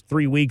 weeks,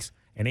 3 weeks.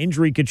 An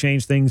injury could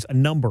change things. A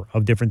number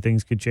of different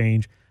things could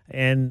change.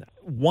 And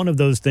one of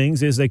those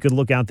things is they could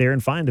look out there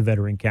and find a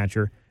veteran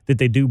catcher that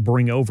they do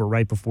bring over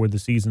right before the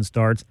season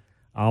starts,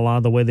 a la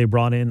the way they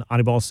brought in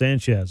Anibal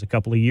Sanchez a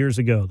couple of years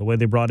ago, the way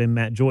they brought in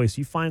Matt Joyce.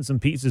 You find some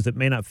pieces that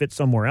may not fit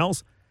somewhere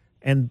else,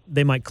 and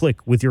they might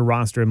click with your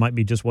roster. It might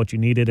be just what you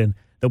needed, and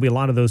there'll be a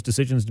lot of those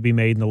decisions to be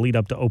made in the lead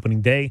up to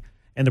opening day,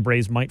 and the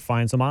Braves might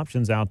find some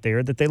options out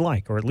there that they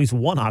like, or at least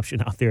one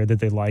option out there that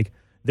they like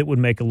that would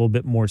make a little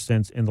bit more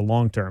sense in the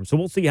long term. So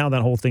we'll see how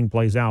that whole thing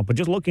plays out. But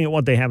just looking at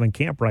what they have in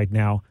camp right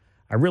now,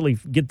 I really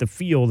get the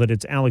feel that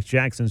it's Alex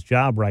Jackson's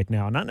job right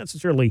now. Not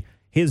necessarily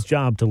his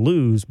job to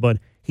lose, but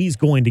he's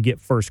going to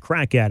get first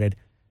crack at it.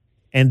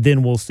 and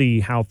then we'll see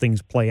how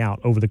things play out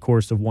over the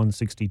course of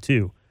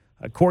 162.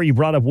 Corey, you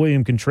brought up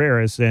William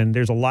Contreras, and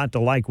there's a lot to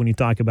like when you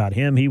talk about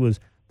him. He was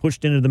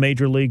pushed into the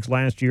major leagues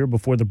last year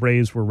before the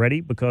Braves were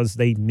ready because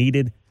they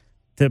needed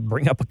to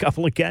bring up a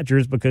couple of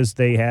catchers because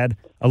they had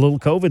a little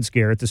COVID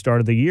scare at the start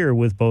of the year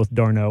with both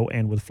d'Arnaud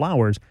and with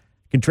Flowers.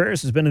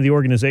 Contreras has been in the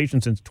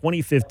organization since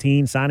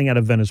 2015, signing out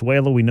of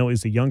Venezuela. We know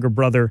he's the younger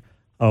brother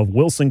of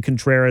Wilson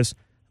Contreras,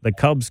 the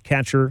Cubs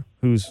catcher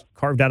who's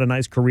carved out a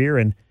nice career,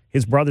 and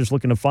his brother's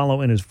looking to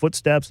follow in his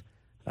footsteps.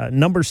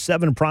 Number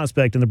 7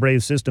 prospect in the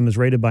Braves system is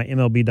rated by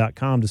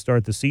MLB.com to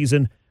start the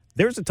season.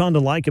 There's a ton to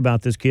like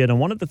about this kid, and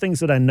one of the things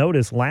that I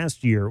noticed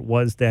last year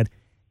was that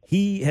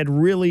he had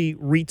really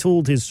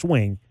retooled his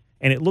swing,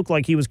 and it looked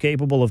like he was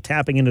capable of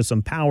tapping into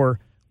some power,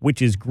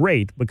 which is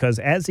great because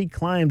as he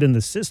climbed in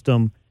the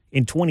system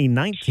in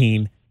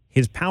 2019,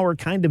 his power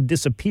kind of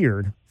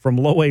disappeared from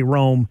low A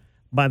Rome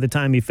by the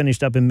time he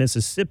finished up in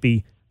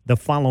Mississippi the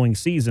following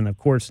season. Of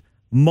course,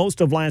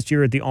 most of last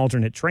year at the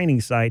alternate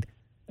training site,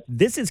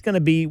 this is going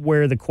to be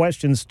where the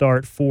questions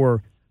start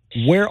for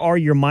where are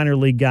your minor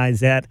league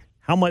guys at?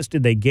 How much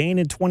did they gain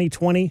in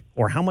 2020,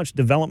 or how much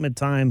development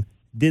time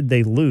did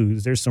they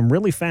lose? There's some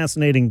really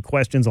fascinating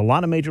questions a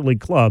lot of major league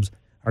clubs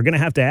are going to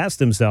have to ask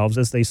themselves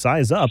as they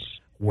size up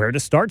where to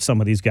start some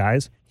of these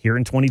guys here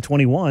in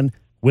 2021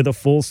 with a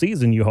full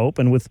season, you hope,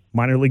 and with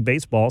minor league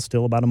baseball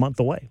still about a month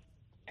away.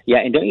 Yeah,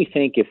 and don't you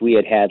think if we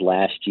had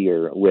last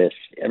year with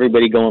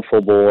everybody going full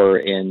bore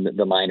in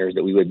the minors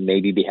that we would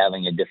maybe be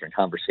having a different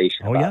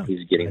conversation about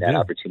who's getting that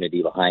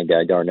opportunity behind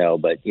d'Arnaud.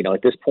 But,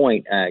 at this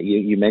point,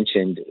 you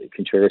mentioned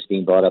Contreras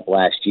being brought up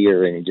last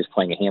year and just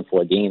playing a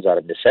handful of games out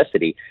of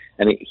necessity.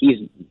 I mean,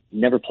 he's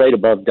never played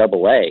above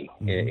Double-A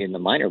in the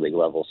minor league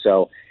level.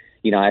 So,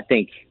 I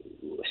think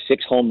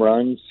 6 home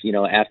runs,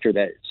 after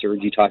that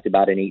surge you talked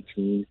about in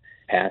 18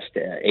 past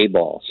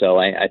A-ball. So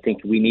I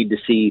think we need to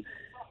see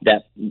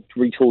that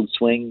retooled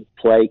swing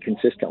play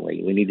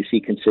consistently. We need to see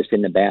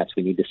consistent at-bats.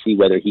 We need to see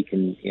whether he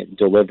can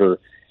deliver,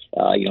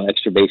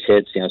 extra base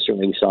hits.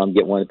 Certainly we saw him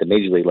get one at the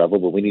major league level,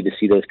 but we need to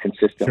see those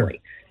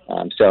consistently.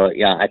 Sure.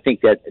 I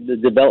think that the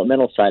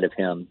developmental side of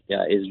him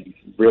is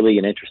really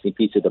an interesting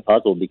piece of the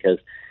puzzle because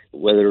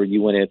whether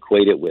you want to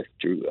equate it with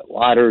Drew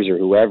Waters or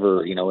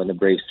whoever, in the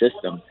Braves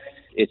system,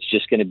 it's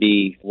just going to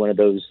be one of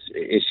those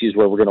issues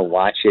where we're going to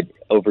watch it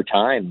over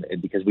time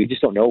because we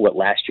just don't know what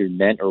last year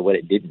meant or what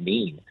it didn't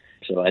mean.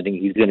 So I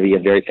think he's going to be a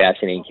very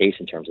fascinating case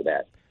in terms of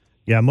that.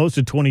 Yeah, most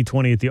of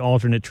 2020 at the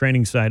alternate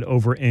training site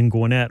over in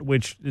Gwinnett,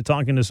 which,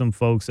 talking to some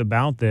folks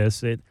about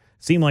this, it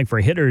seemed like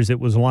for hitters it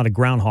was a lot of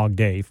Groundhog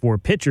Day. For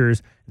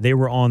pitchers, they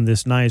were on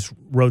this nice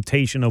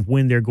rotation of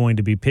when they're going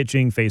to be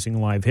pitching,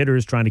 facing live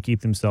hitters, trying to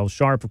keep themselves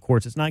sharp. Of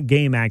course, it's not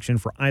game action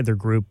for either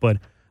group, but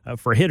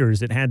for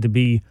hitters, it had to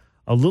be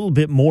a little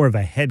bit more of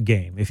a head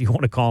game, if you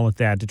want to call it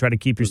that, to try to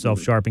keep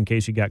yourself sharp in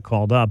case you got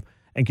called up.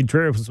 And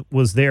Contreras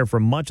was there for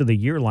much of the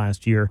year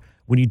last year.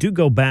 When you do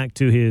go back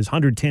to his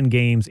 110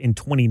 games in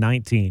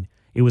 2019,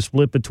 it was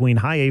split between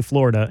High A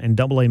Florida and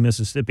Double A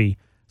Mississippi.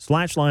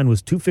 Slash line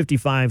was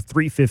 255,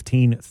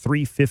 315,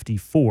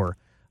 354.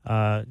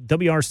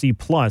 WRC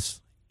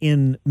plus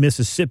in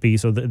Mississippi,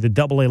 so the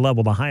Double A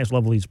level, the highest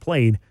level he's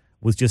played,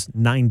 was just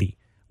 90,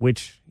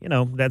 which,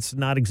 that's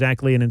not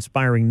exactly an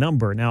inspiring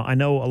number. Now, I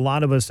know a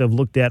lot of us have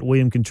looked at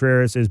William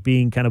Contreras as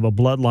being kind of a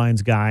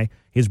bloodlines guy.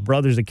 His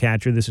brother's a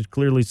catcher. This is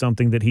clearly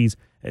something that he's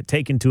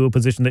taken to a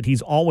position that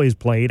he's always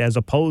played, as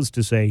opposed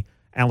to, say,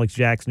 Alex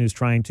Jackson, who's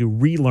trying to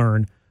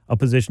relearn a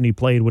position he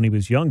played when he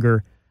was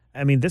younger.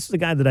 I mean, this is a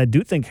guy that I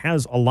do think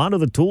has a lot of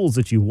the tools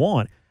that you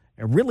want.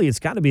 And really, it's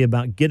got to be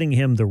about getting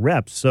him the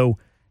reps. So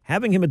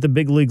having him at the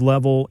big league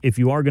level, if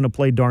you are going to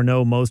play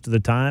d'Arnaud most of the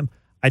time,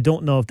 I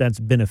don't know if that's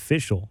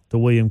beneficial to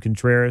William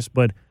Contreras,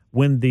 but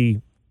when the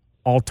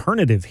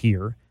alternative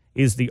here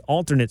is the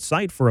alternate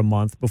site for a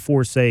month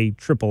before, say,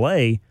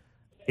 AAA,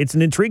 it's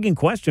an intriguing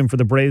question for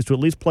the Braves to at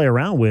least play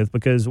around with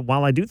because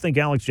while I do think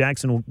Alex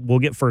Jackson will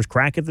get first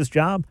crack at this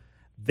job,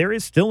 there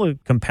is still a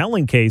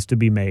compelling case to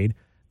be made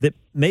that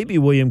maybe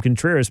William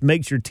Contreras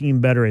makes your team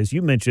better, as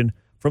you mentioned,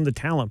 from the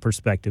talent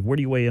perspective. Where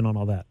do you weigh in on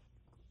all that?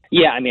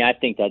 Yeah, I mean, I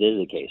think that is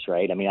the case,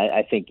 right? I mean,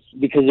 I think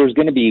because there's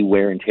going to be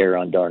wear and tear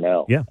on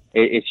d'Arnaud. Yeah.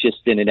 It's just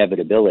an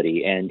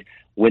inevitability. And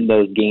when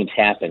those games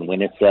happen,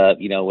 when it's a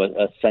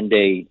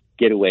Sunday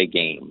getaway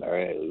game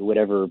or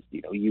whatever,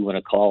 you want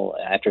to call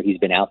after he's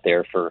been out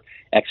there for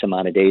X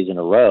amount of days in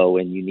a row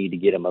and you need to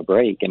get him a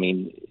break. I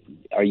mean,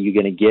 are you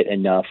going to get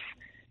enough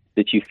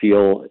that you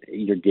feel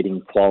you're getting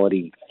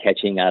quality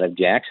catching out of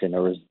Jackson,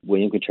 or is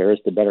William Contreras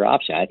the better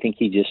option? I think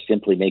he just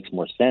simply makes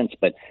more sense,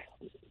 but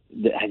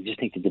I just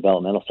think the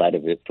developmental side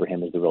of it for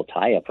him is the real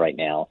tie-up right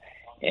now.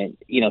 And,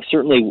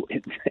 certainly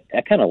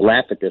I kind of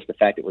laugh at this, the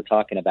fact that we're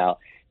talking about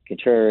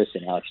Contreras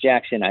and Alex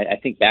Jackson. I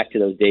think back to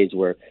those days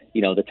where,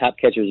 the top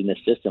catchers in this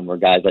system were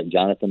guys like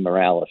Jonathan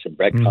Morales and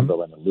Brett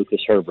Cumberland and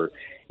Lucas Herbert,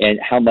 and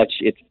how much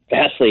it's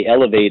vastly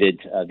elevated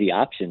the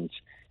options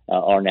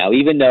are now,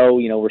 even though,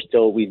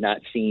 we've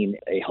not seen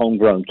a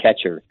homegrown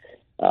catcher,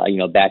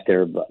 back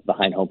there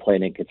behind home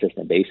plate on a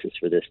consistent basis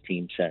for this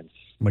team since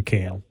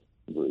McHale.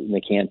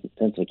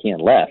 since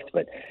McCann left.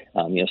 But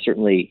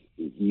certainly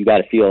you got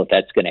to feel if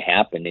that's going to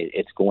happen,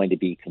 it's going to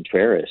be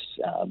Contreras.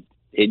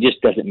 It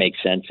just doesn't make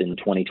sense in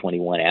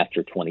 2021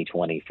 after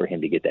 2020 for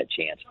him to get that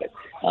chance. But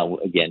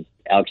again,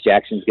 Alex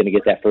Jackson's going to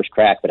get that first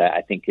crack, but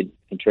I think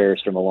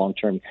Contreras from a long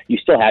term, you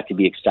still have to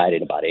be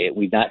excited about it.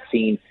 We've not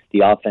seen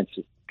the offense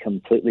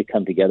completely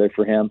come together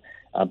for him,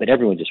 but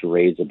everyone just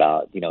raves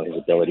about his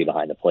ability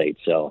behind the plate.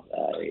 So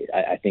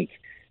I think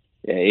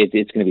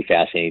it's going to be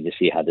fascinating to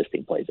see how this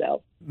thing plays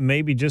out.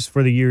 Maybe just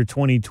for the year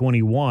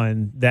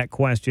 2021, that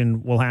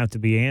question will have to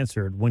be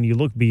answered. When you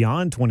look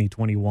beyond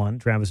 2021,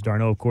 Travis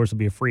d'Arnaud, of course, will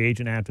be a free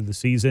agent after the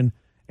season,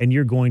 and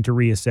you're going to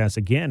reassess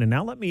again. And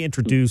now let me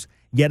introduce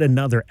yet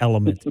another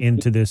element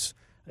into this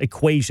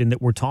equation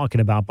that we're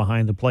talking about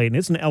behind the plate. And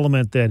it's an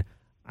element that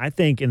I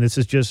think, and this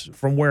is just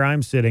from where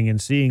I'm sitting and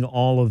seeing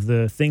all of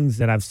the things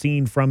that I've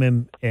seen from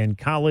him in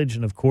college,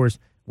 and of course,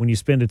 when you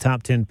spend a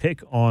top 10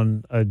 pick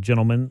on a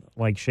gentleman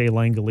like Shea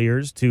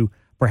Langeliers to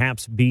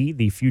perhaps be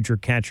the future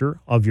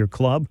catcher of your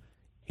club,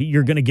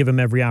 you're going to give him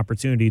every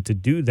opportunity to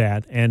do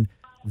that. And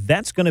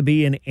that's going to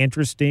be an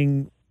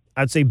interesting,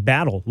 I'd say,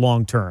 battle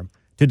long term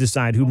to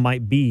decide who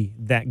might be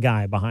that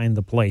guy behind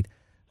the plate.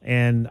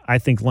 And I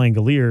think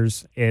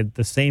Langeliers, at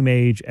the same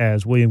age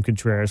as William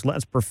Contreras,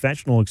 less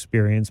professional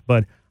experience,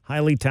 but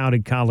highly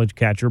touted college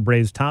catcher,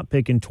 Braves top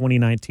pick in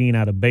 2019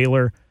 out of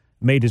Baylor,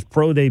 made his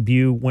pro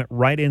debut, went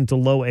right into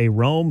low A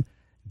Rome,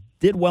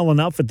 did well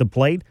enough at the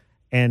plate.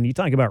 And you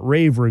talk about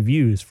rave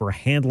reviews for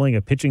handling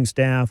a pitching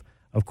staff.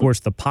 Of course,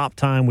 the pop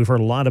time, we've heard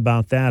a lot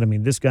about that. I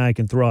mean, this guy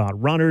can throw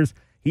out runners.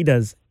 He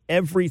does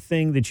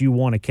everything that you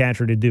want a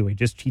catcher to do. He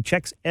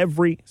checks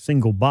every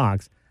single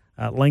box.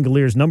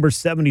 Langeliers, number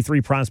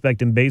 73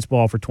 prospect in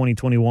baseball for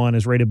 2021,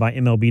 is rated by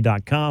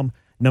MLB.com.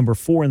 Number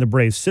 4 in the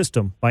Braves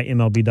system by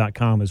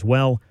MLB.com as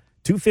well.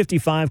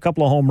 255,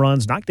 couple of home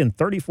runs, knocked in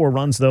 34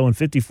 runs, though, in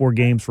 54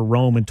 games for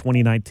Rome in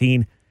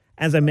 2019.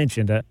 As I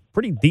mentioned, a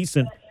pretty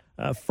decent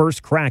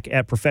first crack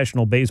at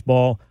professional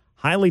baseball,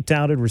 highly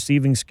touted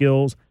receiving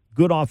skills,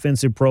 good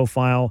offensive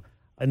profile,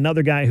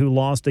 another guy who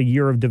lost a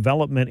year of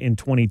development in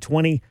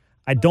 2020.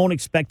 I don't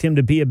expect him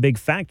to be a big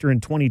factor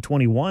in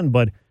 2021,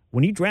 but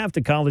when you draft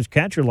a college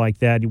catcher like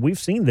that, we've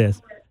seen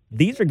this.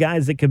 These are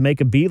guys that could make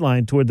a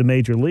beeline toward the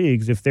major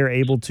leagues if they're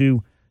able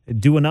to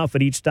do enough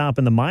at each stop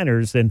in the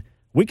minors. And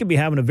we could be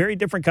having a very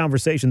different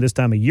conversation this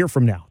time a year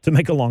from now, to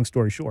make a long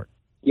story short.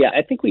 Yeah,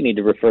 I think we need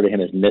to refer to him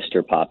as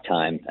Mr. Pop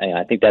Time.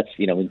 I think that's,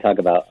 we can talk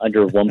about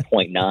under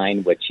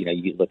 1.9, which,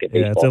 you look at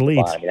baseball. Yeah, it's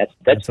elite. I mean,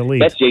 that's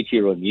elite. That's JT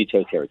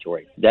Realmuto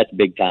territory. That's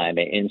big time.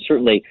 And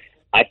certainly,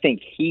 I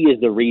think he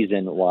is the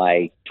reason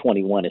why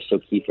 21 is so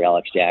key for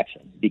Alex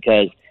Jackson.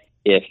 Because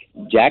if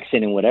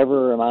Jackson, in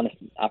whatever amount of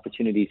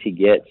opportunities he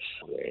gets,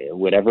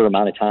 whatever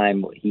amount of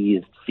time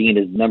he's seen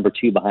as number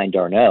 2 behind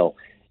d'Arnaud,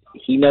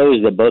 he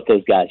knows that both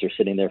those guys are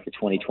sitting there for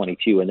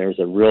 2022, and there's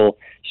a real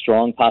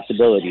strong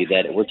possibility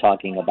that we're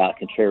talking about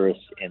Contreras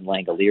and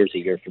Langeliers a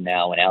year from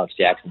now, and Alex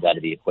Jackson's out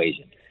of the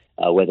equation.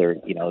 Whether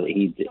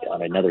he's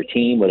on another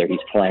team, whether he's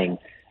playing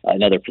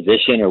another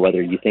position, or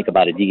whether you think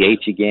about a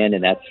DH again,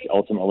 and that's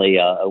ultimately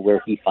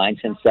where he finds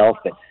himself.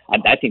 But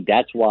I think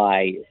that's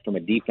why, from a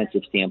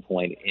defensive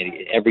standpoint,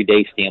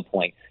 everyday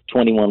standpoint,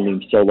 21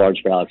 looms so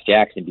large for Alex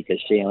Jackson, because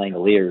Shea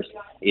Langeliers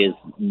is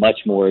much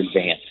more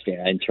advanced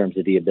in terms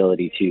of the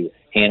ability to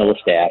handle a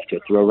staff, to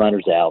throw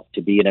runners out,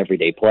 to be an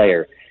everyday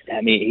player. I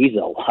mean, he's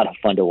a lot of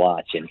fun to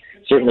watch, and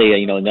certainly,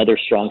 another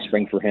strong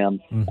spring for him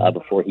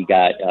before he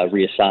got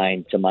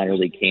reassigned to minor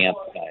league camp.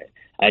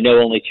 I know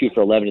only 2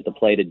 for 11 at the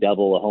plate, a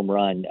double, a home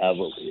run,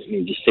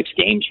 just 6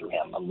 games for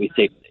him. We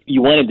say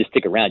you want him to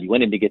stick around. You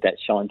want him to get that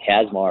Sean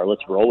Kazmar,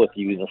 let's roll with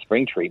you in the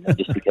spring treatment,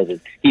 just because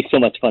he's so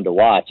much fun to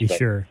watch. But,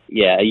 sure.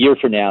 Yeah, a year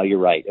from now, you're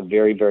right. A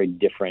very, very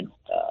different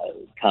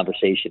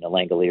conversation. And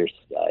Langeliers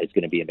is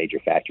going to be a major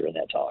factor in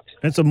that talk.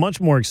 It's a much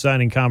more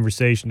exciting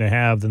conversation to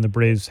have than the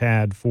Braves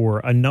had for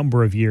a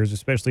number of years,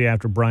 especially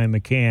after Brian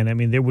McCann. I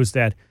mean, there was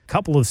that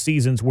couple of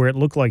seasons where it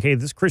looked like, hey,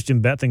 this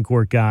Christian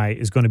Bethancourt guy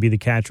is going to be the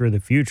catcher of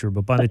the future.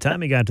 But by the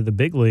time he got to the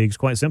big leagues,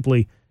 quite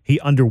simply, he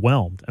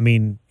underwhelmed. I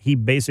mean, he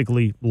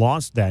basically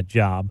lost that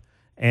job,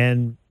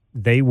 and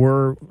they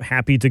were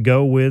happy to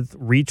go with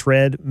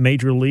retread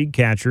major league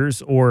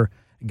catchers or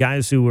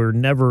guys who were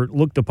never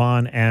looked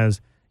upon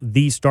as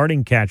the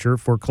starting catcher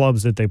for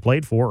clubs that they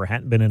played for or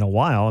hadn't been in a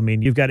while. I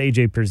mean, you've got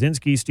A.J.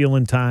 Pierzynski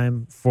stealing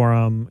time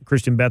from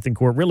Christian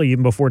Bethancourt, really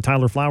even before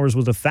Tyler Flowers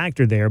was a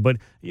factor there. But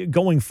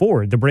going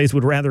forward, the Braves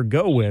would rather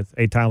go with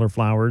a Tyler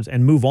Flowers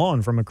and move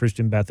on from a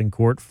Christian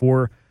Bethancourt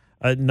for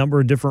a number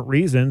of different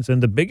reasons.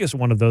 And the biggest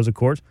one of those, of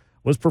course,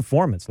 was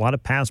performance. A lot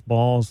of pass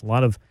balls, a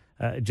lot of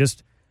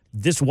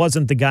this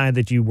wasn't the guy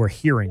that you were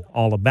hearing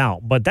all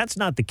about. But that's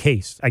not the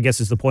case, I guess,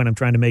 is the point I'm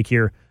trying to make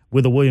here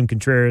with a William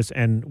Contreras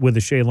and with a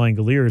Shea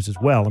Langeliers as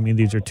well. I mean,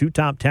 these are 2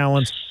 top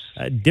talents,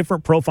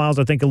 different profiles,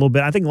 I think, a little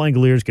bit. I think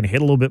Langeliers can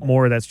hit a little bit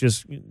more. That's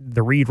just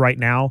the read right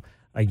now.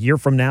 A year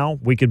from now,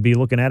 we could be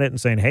looking at it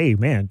and saying, hey,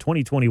 man,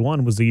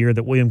 2021 was the year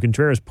that William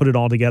Contreras put it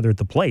all together at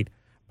the plate.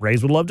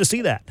 Braves would love to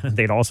see that.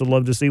 They'd also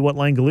love to see what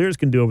Langeliers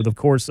can do over the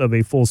course of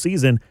a full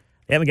season.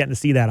 They haven't gotten to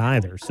see that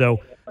either. So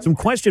some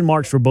question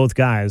marks for both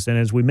guys. And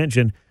as we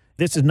mentioned,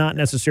 this is not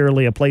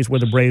necessarily a place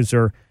where the Braves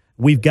are,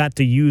 we've got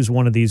to use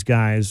one of these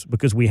guys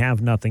because we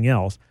have nothing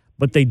else.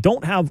 But they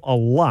don't have a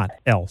lot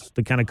else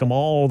to kind of come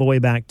all the way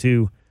back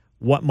to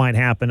what might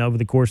happen over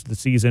the course of the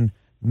season.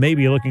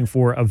 Maybe looking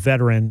for a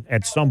veteran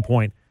at some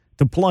point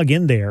to plug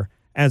in there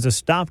as a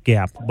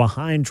stopgap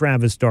behind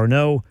Travis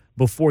d'Arnaud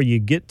before you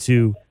get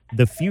to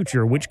the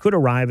future, which could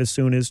arrive as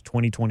soon as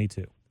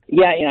 2022.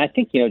 Yeah, and I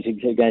think,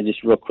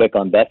 just real quick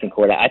on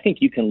Bethancourt, I think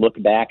you can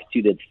look back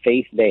to the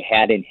faith they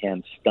had in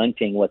him,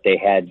 stunting what they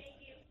had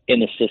in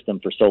the system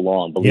for so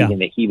long, believing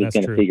that he was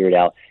going to figure it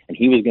out and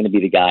he was going to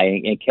be the guy,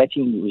 and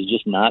catching was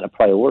just not a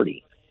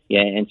priority. Yeah,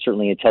 and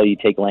certainly until you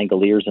take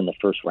Langoliers in the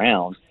first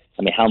round,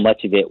 I mean, how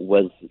much of it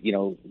was,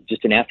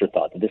 just an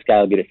afterthought that this guy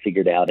will get it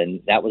figured out,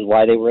 and that was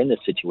why they were in this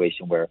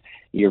situation where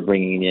you're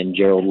bringing in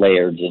Gerald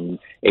Lairds and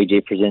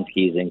A.J.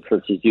 Przinsky's and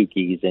Kurt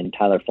Suzuki's and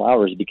Tyler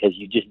Flowers because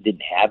you just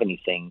didn't have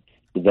anything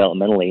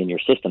developmentally in your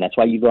system. That's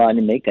why you go out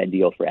and make that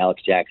deal for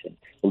Alex Jackson,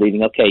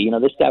 believing, okay,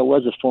 this guy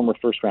was a former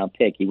first-round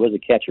pick. He was a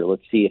catcher.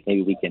 Let's see if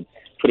maybe we can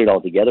put it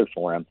all together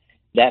for him.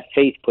 That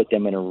faith put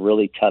them in a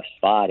really tough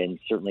spot, and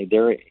certainly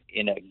they're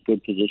in a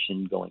good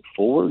position going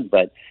forward.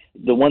 But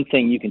the one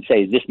thing you can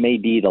say is this may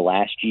be the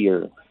last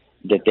year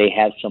that they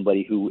have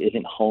somebody who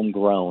isn't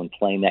homegrown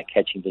playing that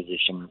catching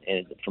position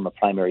from a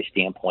primary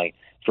standpoint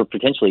for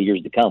potentially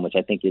years to come, which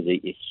I think is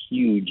a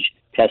huge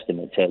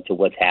testament to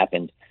what's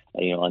happened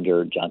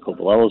under John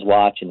Covilelo's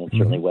watch, and then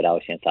certainly what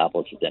Alex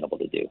Anthopoulos has been able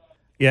to do.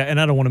 Yeah,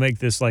 and I don't want to make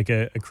this like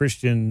a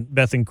Christian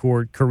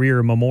Bethancourt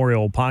career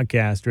memorial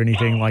podcast or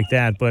anything like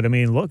that, but, I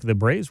mean, look, the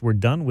Braves were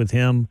done with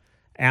him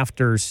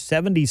after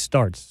 70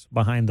 starts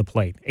behind the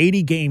plate,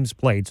 80 games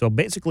played, so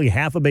basically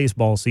half a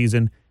baseball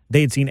season.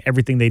 They had seen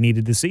everything they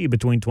needed to see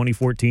between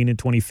 2014 and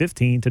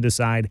 2015 to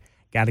decide,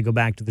 got to go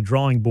back to the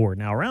drawing board.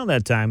 Now, around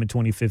that time in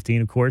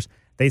 2015, of course,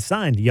 they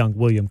signed young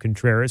William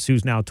Contreras,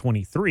 who's now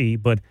 23,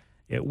 but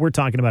we're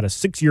talking about a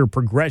 6-year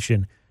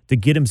progression to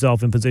get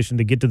himself in position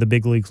to get to the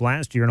big leagues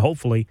last year and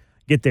hopefully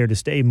get there to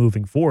stay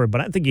moving forward. But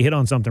I think you hit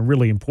on something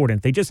really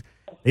important. They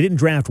didn't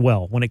draft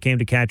well when it came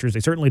to catchers.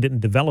 They certainly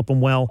didn't develop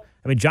them well.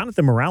 I mean,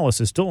 Jonathan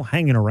Morales is still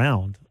hanging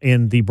around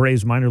in the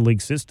Braves minor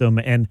league system,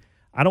 and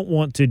I don't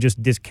want to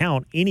just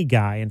discount any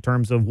guy in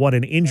terms of what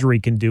an injury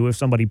can do if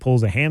somebody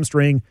pulls a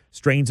hamstring,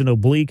 strains an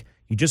oblique.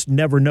 You just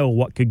never know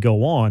what could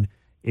go on.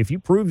 If you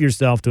prove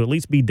yourself to at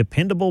least be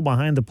dependable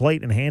behind the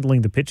plate and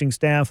handling the pitching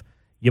staff,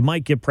 you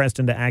might get pressed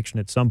into action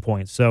at some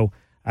point. So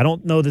I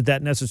don't know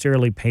that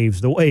necessarily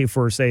paves the way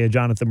for, say, a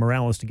Jonathan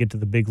Morales to get to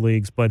the big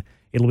leagues, but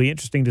it'll be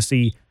interesting to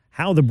see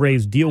how the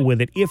Braves deal with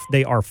it if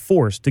they are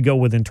forced to go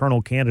with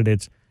internal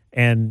candidates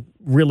and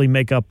really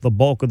make up the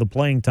bulk of the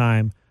playing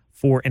time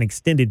for an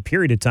extended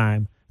period of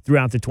time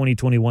throughout the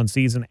 2021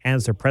 season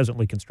as they're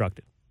presently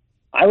constructed.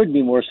 I would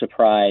be more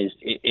surprised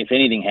if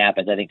anything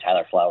happens. I think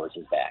Tyler Flowers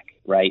is back,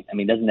 right? I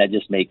mean, doesn't that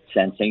just make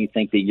sense? Don't you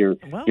think that you're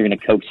going to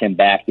coax him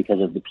back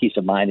because of the peace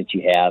of mind that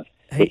you have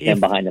with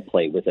him behind the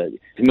plate, with a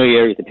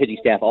familiarity with the pitching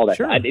staff, all that?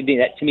 Sure.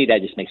 To me,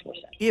 that just makes more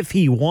sense. If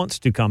he wants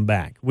to come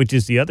back, which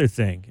is the other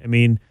thing. I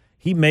mean,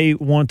 he may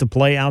want to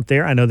play out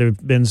there. I know there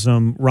have been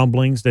some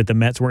rumblings that the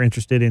Mets were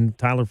interested in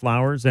Tyler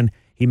Flowers, and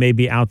he may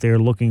be out there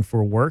looking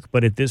for work.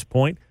 But at this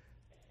point,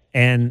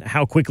 and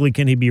how quickly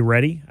can he be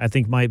ready, I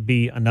think might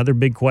be another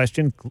big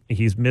question.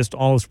 He's missed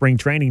all of spring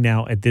training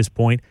now at this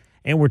point,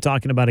 and we're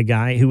talking about a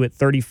guy who at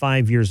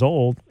 35 years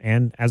old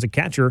and as a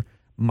catcher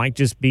might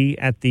just be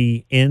at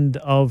the end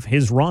of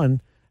his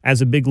run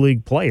as a big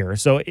league player.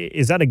 So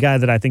is that a guy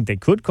that I think they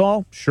could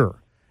call?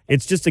 Sure.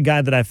 It's just a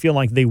guy that I feel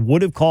like they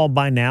would have called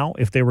by now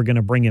if they were going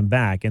to bring him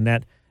back, and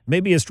that may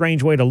be a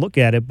strange way to look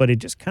at it, but it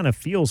just kind of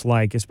feels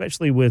like,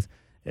 especially with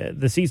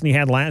the season he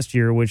had last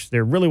year, which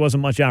there really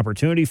wasn't much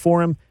opportunity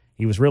for him.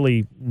 He was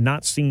really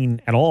not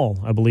seen at all,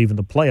 I believe, in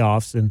the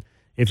playoffs. And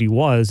if he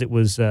was, it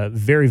was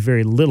very,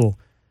 very little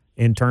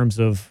in terms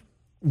of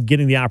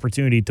getting the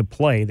opportunity to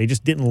play. They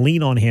just didn't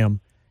lean on him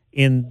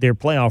in their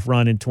playoff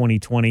run in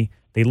 2020.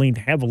 They leaned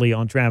heavily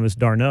on Travis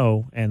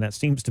d'Arnaud, and that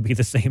seems to be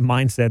the same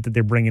mindset that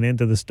they're bringing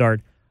into the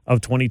start of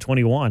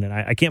 2021. And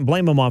I can't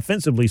blame them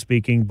offensively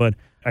speaking, but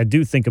I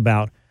do think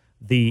about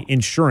the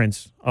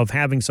insurance of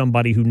having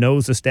somebody who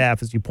knows the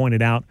staff, as you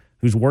pointed out,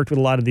 who's worked with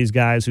a lot of these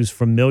guys, who's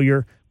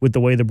familiar with the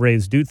way the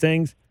Braves do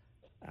things.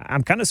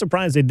 I'm kind of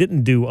surprised they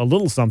didn't do a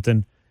little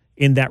something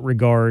in that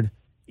regard,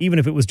 even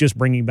if it was just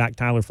bringing back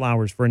Tyler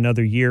Flowers for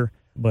another year.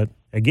 But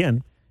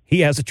again, he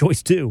has a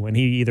choice too, and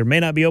he either may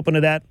not be open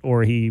to that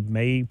or he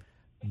may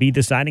be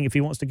deciding if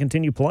he wants to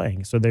continue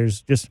playing. So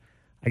there's just,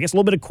 I guess, a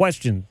little bit of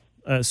question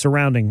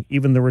surrounding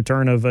even the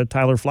return of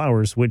Tyler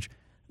Flowers, which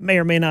may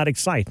or may not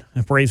excite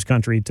Braves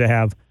country to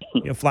have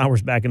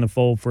Flowers back in the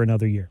fold for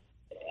another year.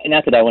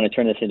 Not that I want to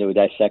turn this into a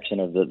dissection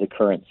of the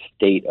current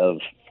state of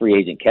free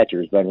agent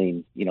catchers, but I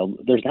mean,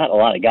 there's not a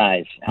lot of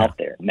guys out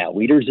there. Matt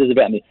Wieters is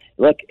about. I mean,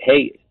 look,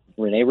 hey,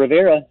 Rene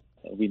Rivera,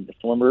 the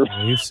former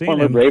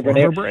Brave,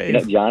 former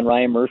Brave. John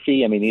Ryan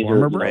Murphy. I mean, these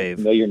former are Brave.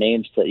 Familiar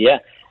names.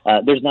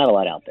 There's not a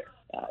lot out there.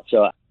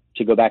 So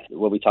to go back to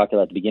what we talked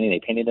about at the beginning, they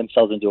painted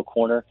themselves into a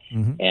corner,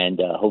 and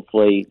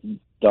hopefully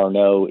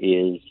d'Arnaud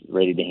is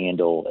ready to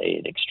handle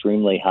an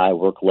extremely high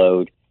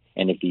workload.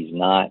 And if he's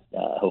not,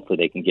 hopefully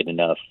they can get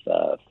enough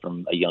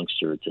from a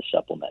youngster to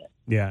supplement it.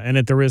 Yeah, and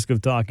at the risk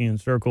of talking in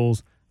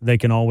circles, they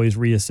can always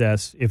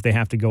reassess if they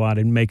have to go out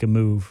and make a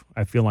move.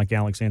 I feel like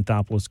Alex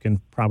Anthopoulos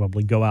can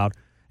probably go out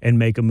and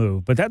make a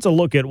move. But that's a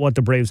look at what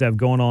the Braves have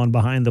going on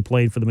behind the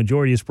plate for the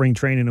majority of spring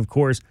training. Of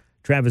course,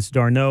 Travis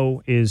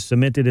d'Arnaud is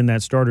cemented in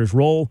that starter's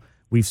role.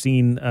 We've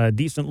seen a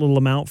decent little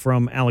amount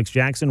from Alex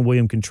Jackson,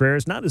 William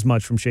Contreras, not as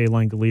much from Shea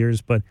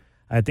Langeliers, but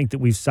I think that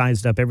we've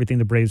sized up everything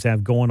the Braves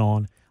have going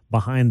on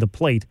behind the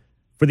plate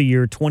for the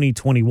year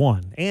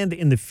 2021 and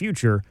in the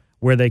future,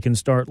 where they can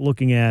start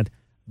looking at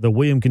the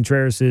William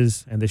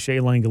Contrerases and the Shea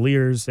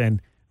Langeliers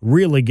and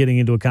really getting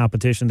into a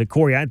competition that,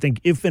 Corey, I think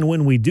if and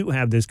when we do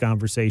have this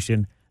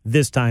conversation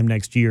this time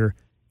next year,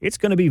 it's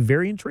going to be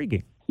very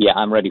intriguing. Yeah,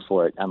 I'm ready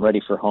for it. I'm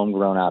ready for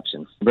homegrown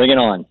options. Bring it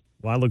on.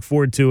 Well, I look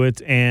forward to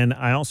it, and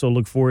I also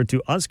look forward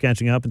to us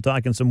catching up and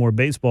talking some more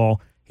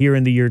baseball here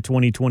in the year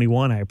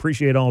 2021. I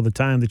appreciate all the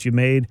time that you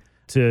made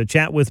to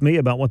chat with me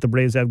about what the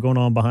Braves have going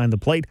on behind the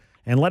plate,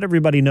 and let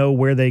everybody know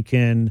where they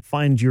can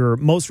find your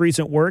most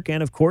recent work,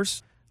 and, of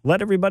course, let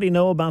everybody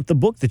know about the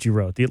book that you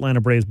wrote, the Atlanta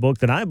Braves book,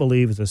 that I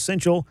believe is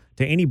essential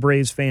to any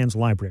Braves fan's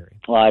library.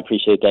 Well, I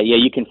appreciate that. Yeah,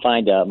 you can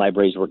find my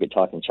Braves work at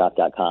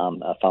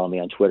talkingchop.com. Follow me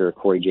on Twitter,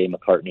 Corey J.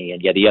 McCartney.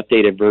 And, yeah, the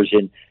updated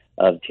version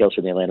of Tales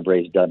from the Atlanta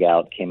Braves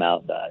dugout came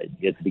out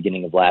at the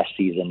beginning of last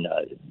season.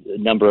 A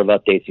number of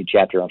updates, new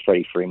chapter on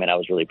Freddie Freeman I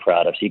was really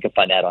proud of. So you can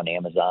find that on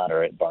Amazon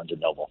or at Barnes &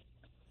 Noble.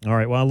 All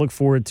right, well, I look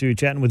forward to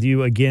chatting with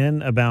you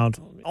again about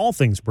all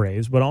things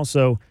Braves, but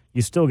also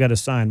you still got to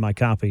sign my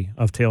copy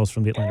of Tales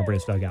from the Atlanta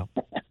Braves dugout.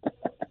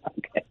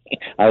 Okay,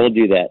 I will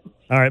do that.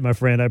 All right, my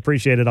friend, I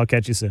appreciate it. I'll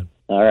catch you soon.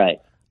 All right.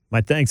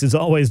 My thanks, as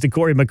always, to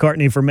Corey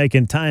McCartney for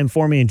making time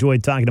for me.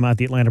 Enjoyed talking about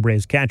the Atlanta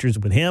Braves catchers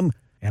with him.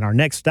 And our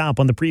next stop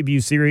on the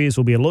preview series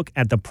will be a look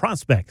at the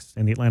prospects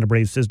in the Atlanta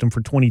Braves system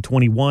for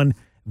 2021.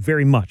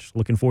 Very much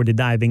looking forward to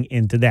diving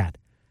into that.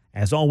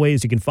 As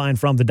always, you can find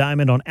From the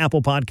Diamond on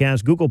Apple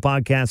Podcasts, Google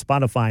Podcasts,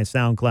 Spotify,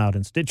 SoundCloud,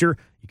 and Stitcher.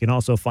 You can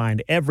also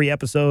find every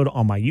episode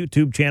on my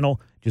YouTube channel.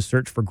 Just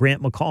search for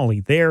Grant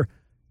McCauley there.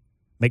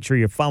 Make sure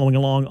you're following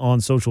along on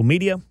social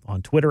media.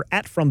 On Twitter,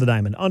 at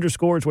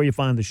 @FromTheDiamond_ is where you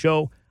find the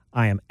show.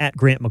 I am at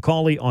Grant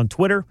McCauley on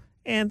Twitter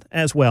and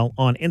as well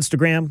on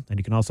Instagram. And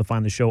you can also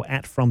find the show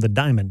at From the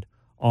Diamond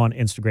on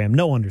Instagram.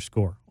 No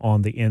underscore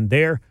on the end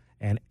there.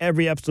 And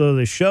every episode of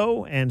the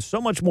show and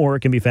so much more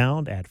can be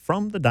found at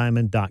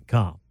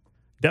FromTheDiamond.com.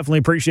 Definitely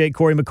appreciate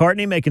Corey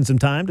McCartney making some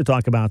time to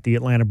talk about the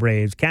Atlanta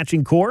Braves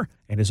catching core.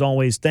 And as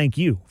always, thank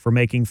you for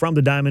making From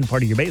the Diamond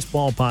part of your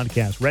baseball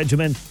podcast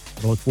regimen.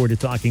 I look forward to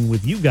talking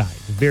with you guys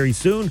very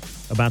soon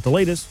about the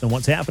latest and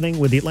what's happening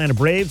with the Atlanta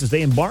Braves as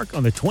they embark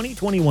on the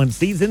 2021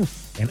 season,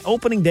 and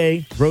opening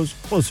day grows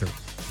closer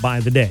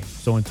by the day.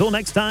 So until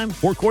next time,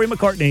 for Corey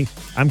McCartney,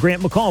 I'm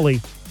Grant McCauley.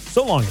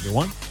 So long,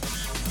 everyone.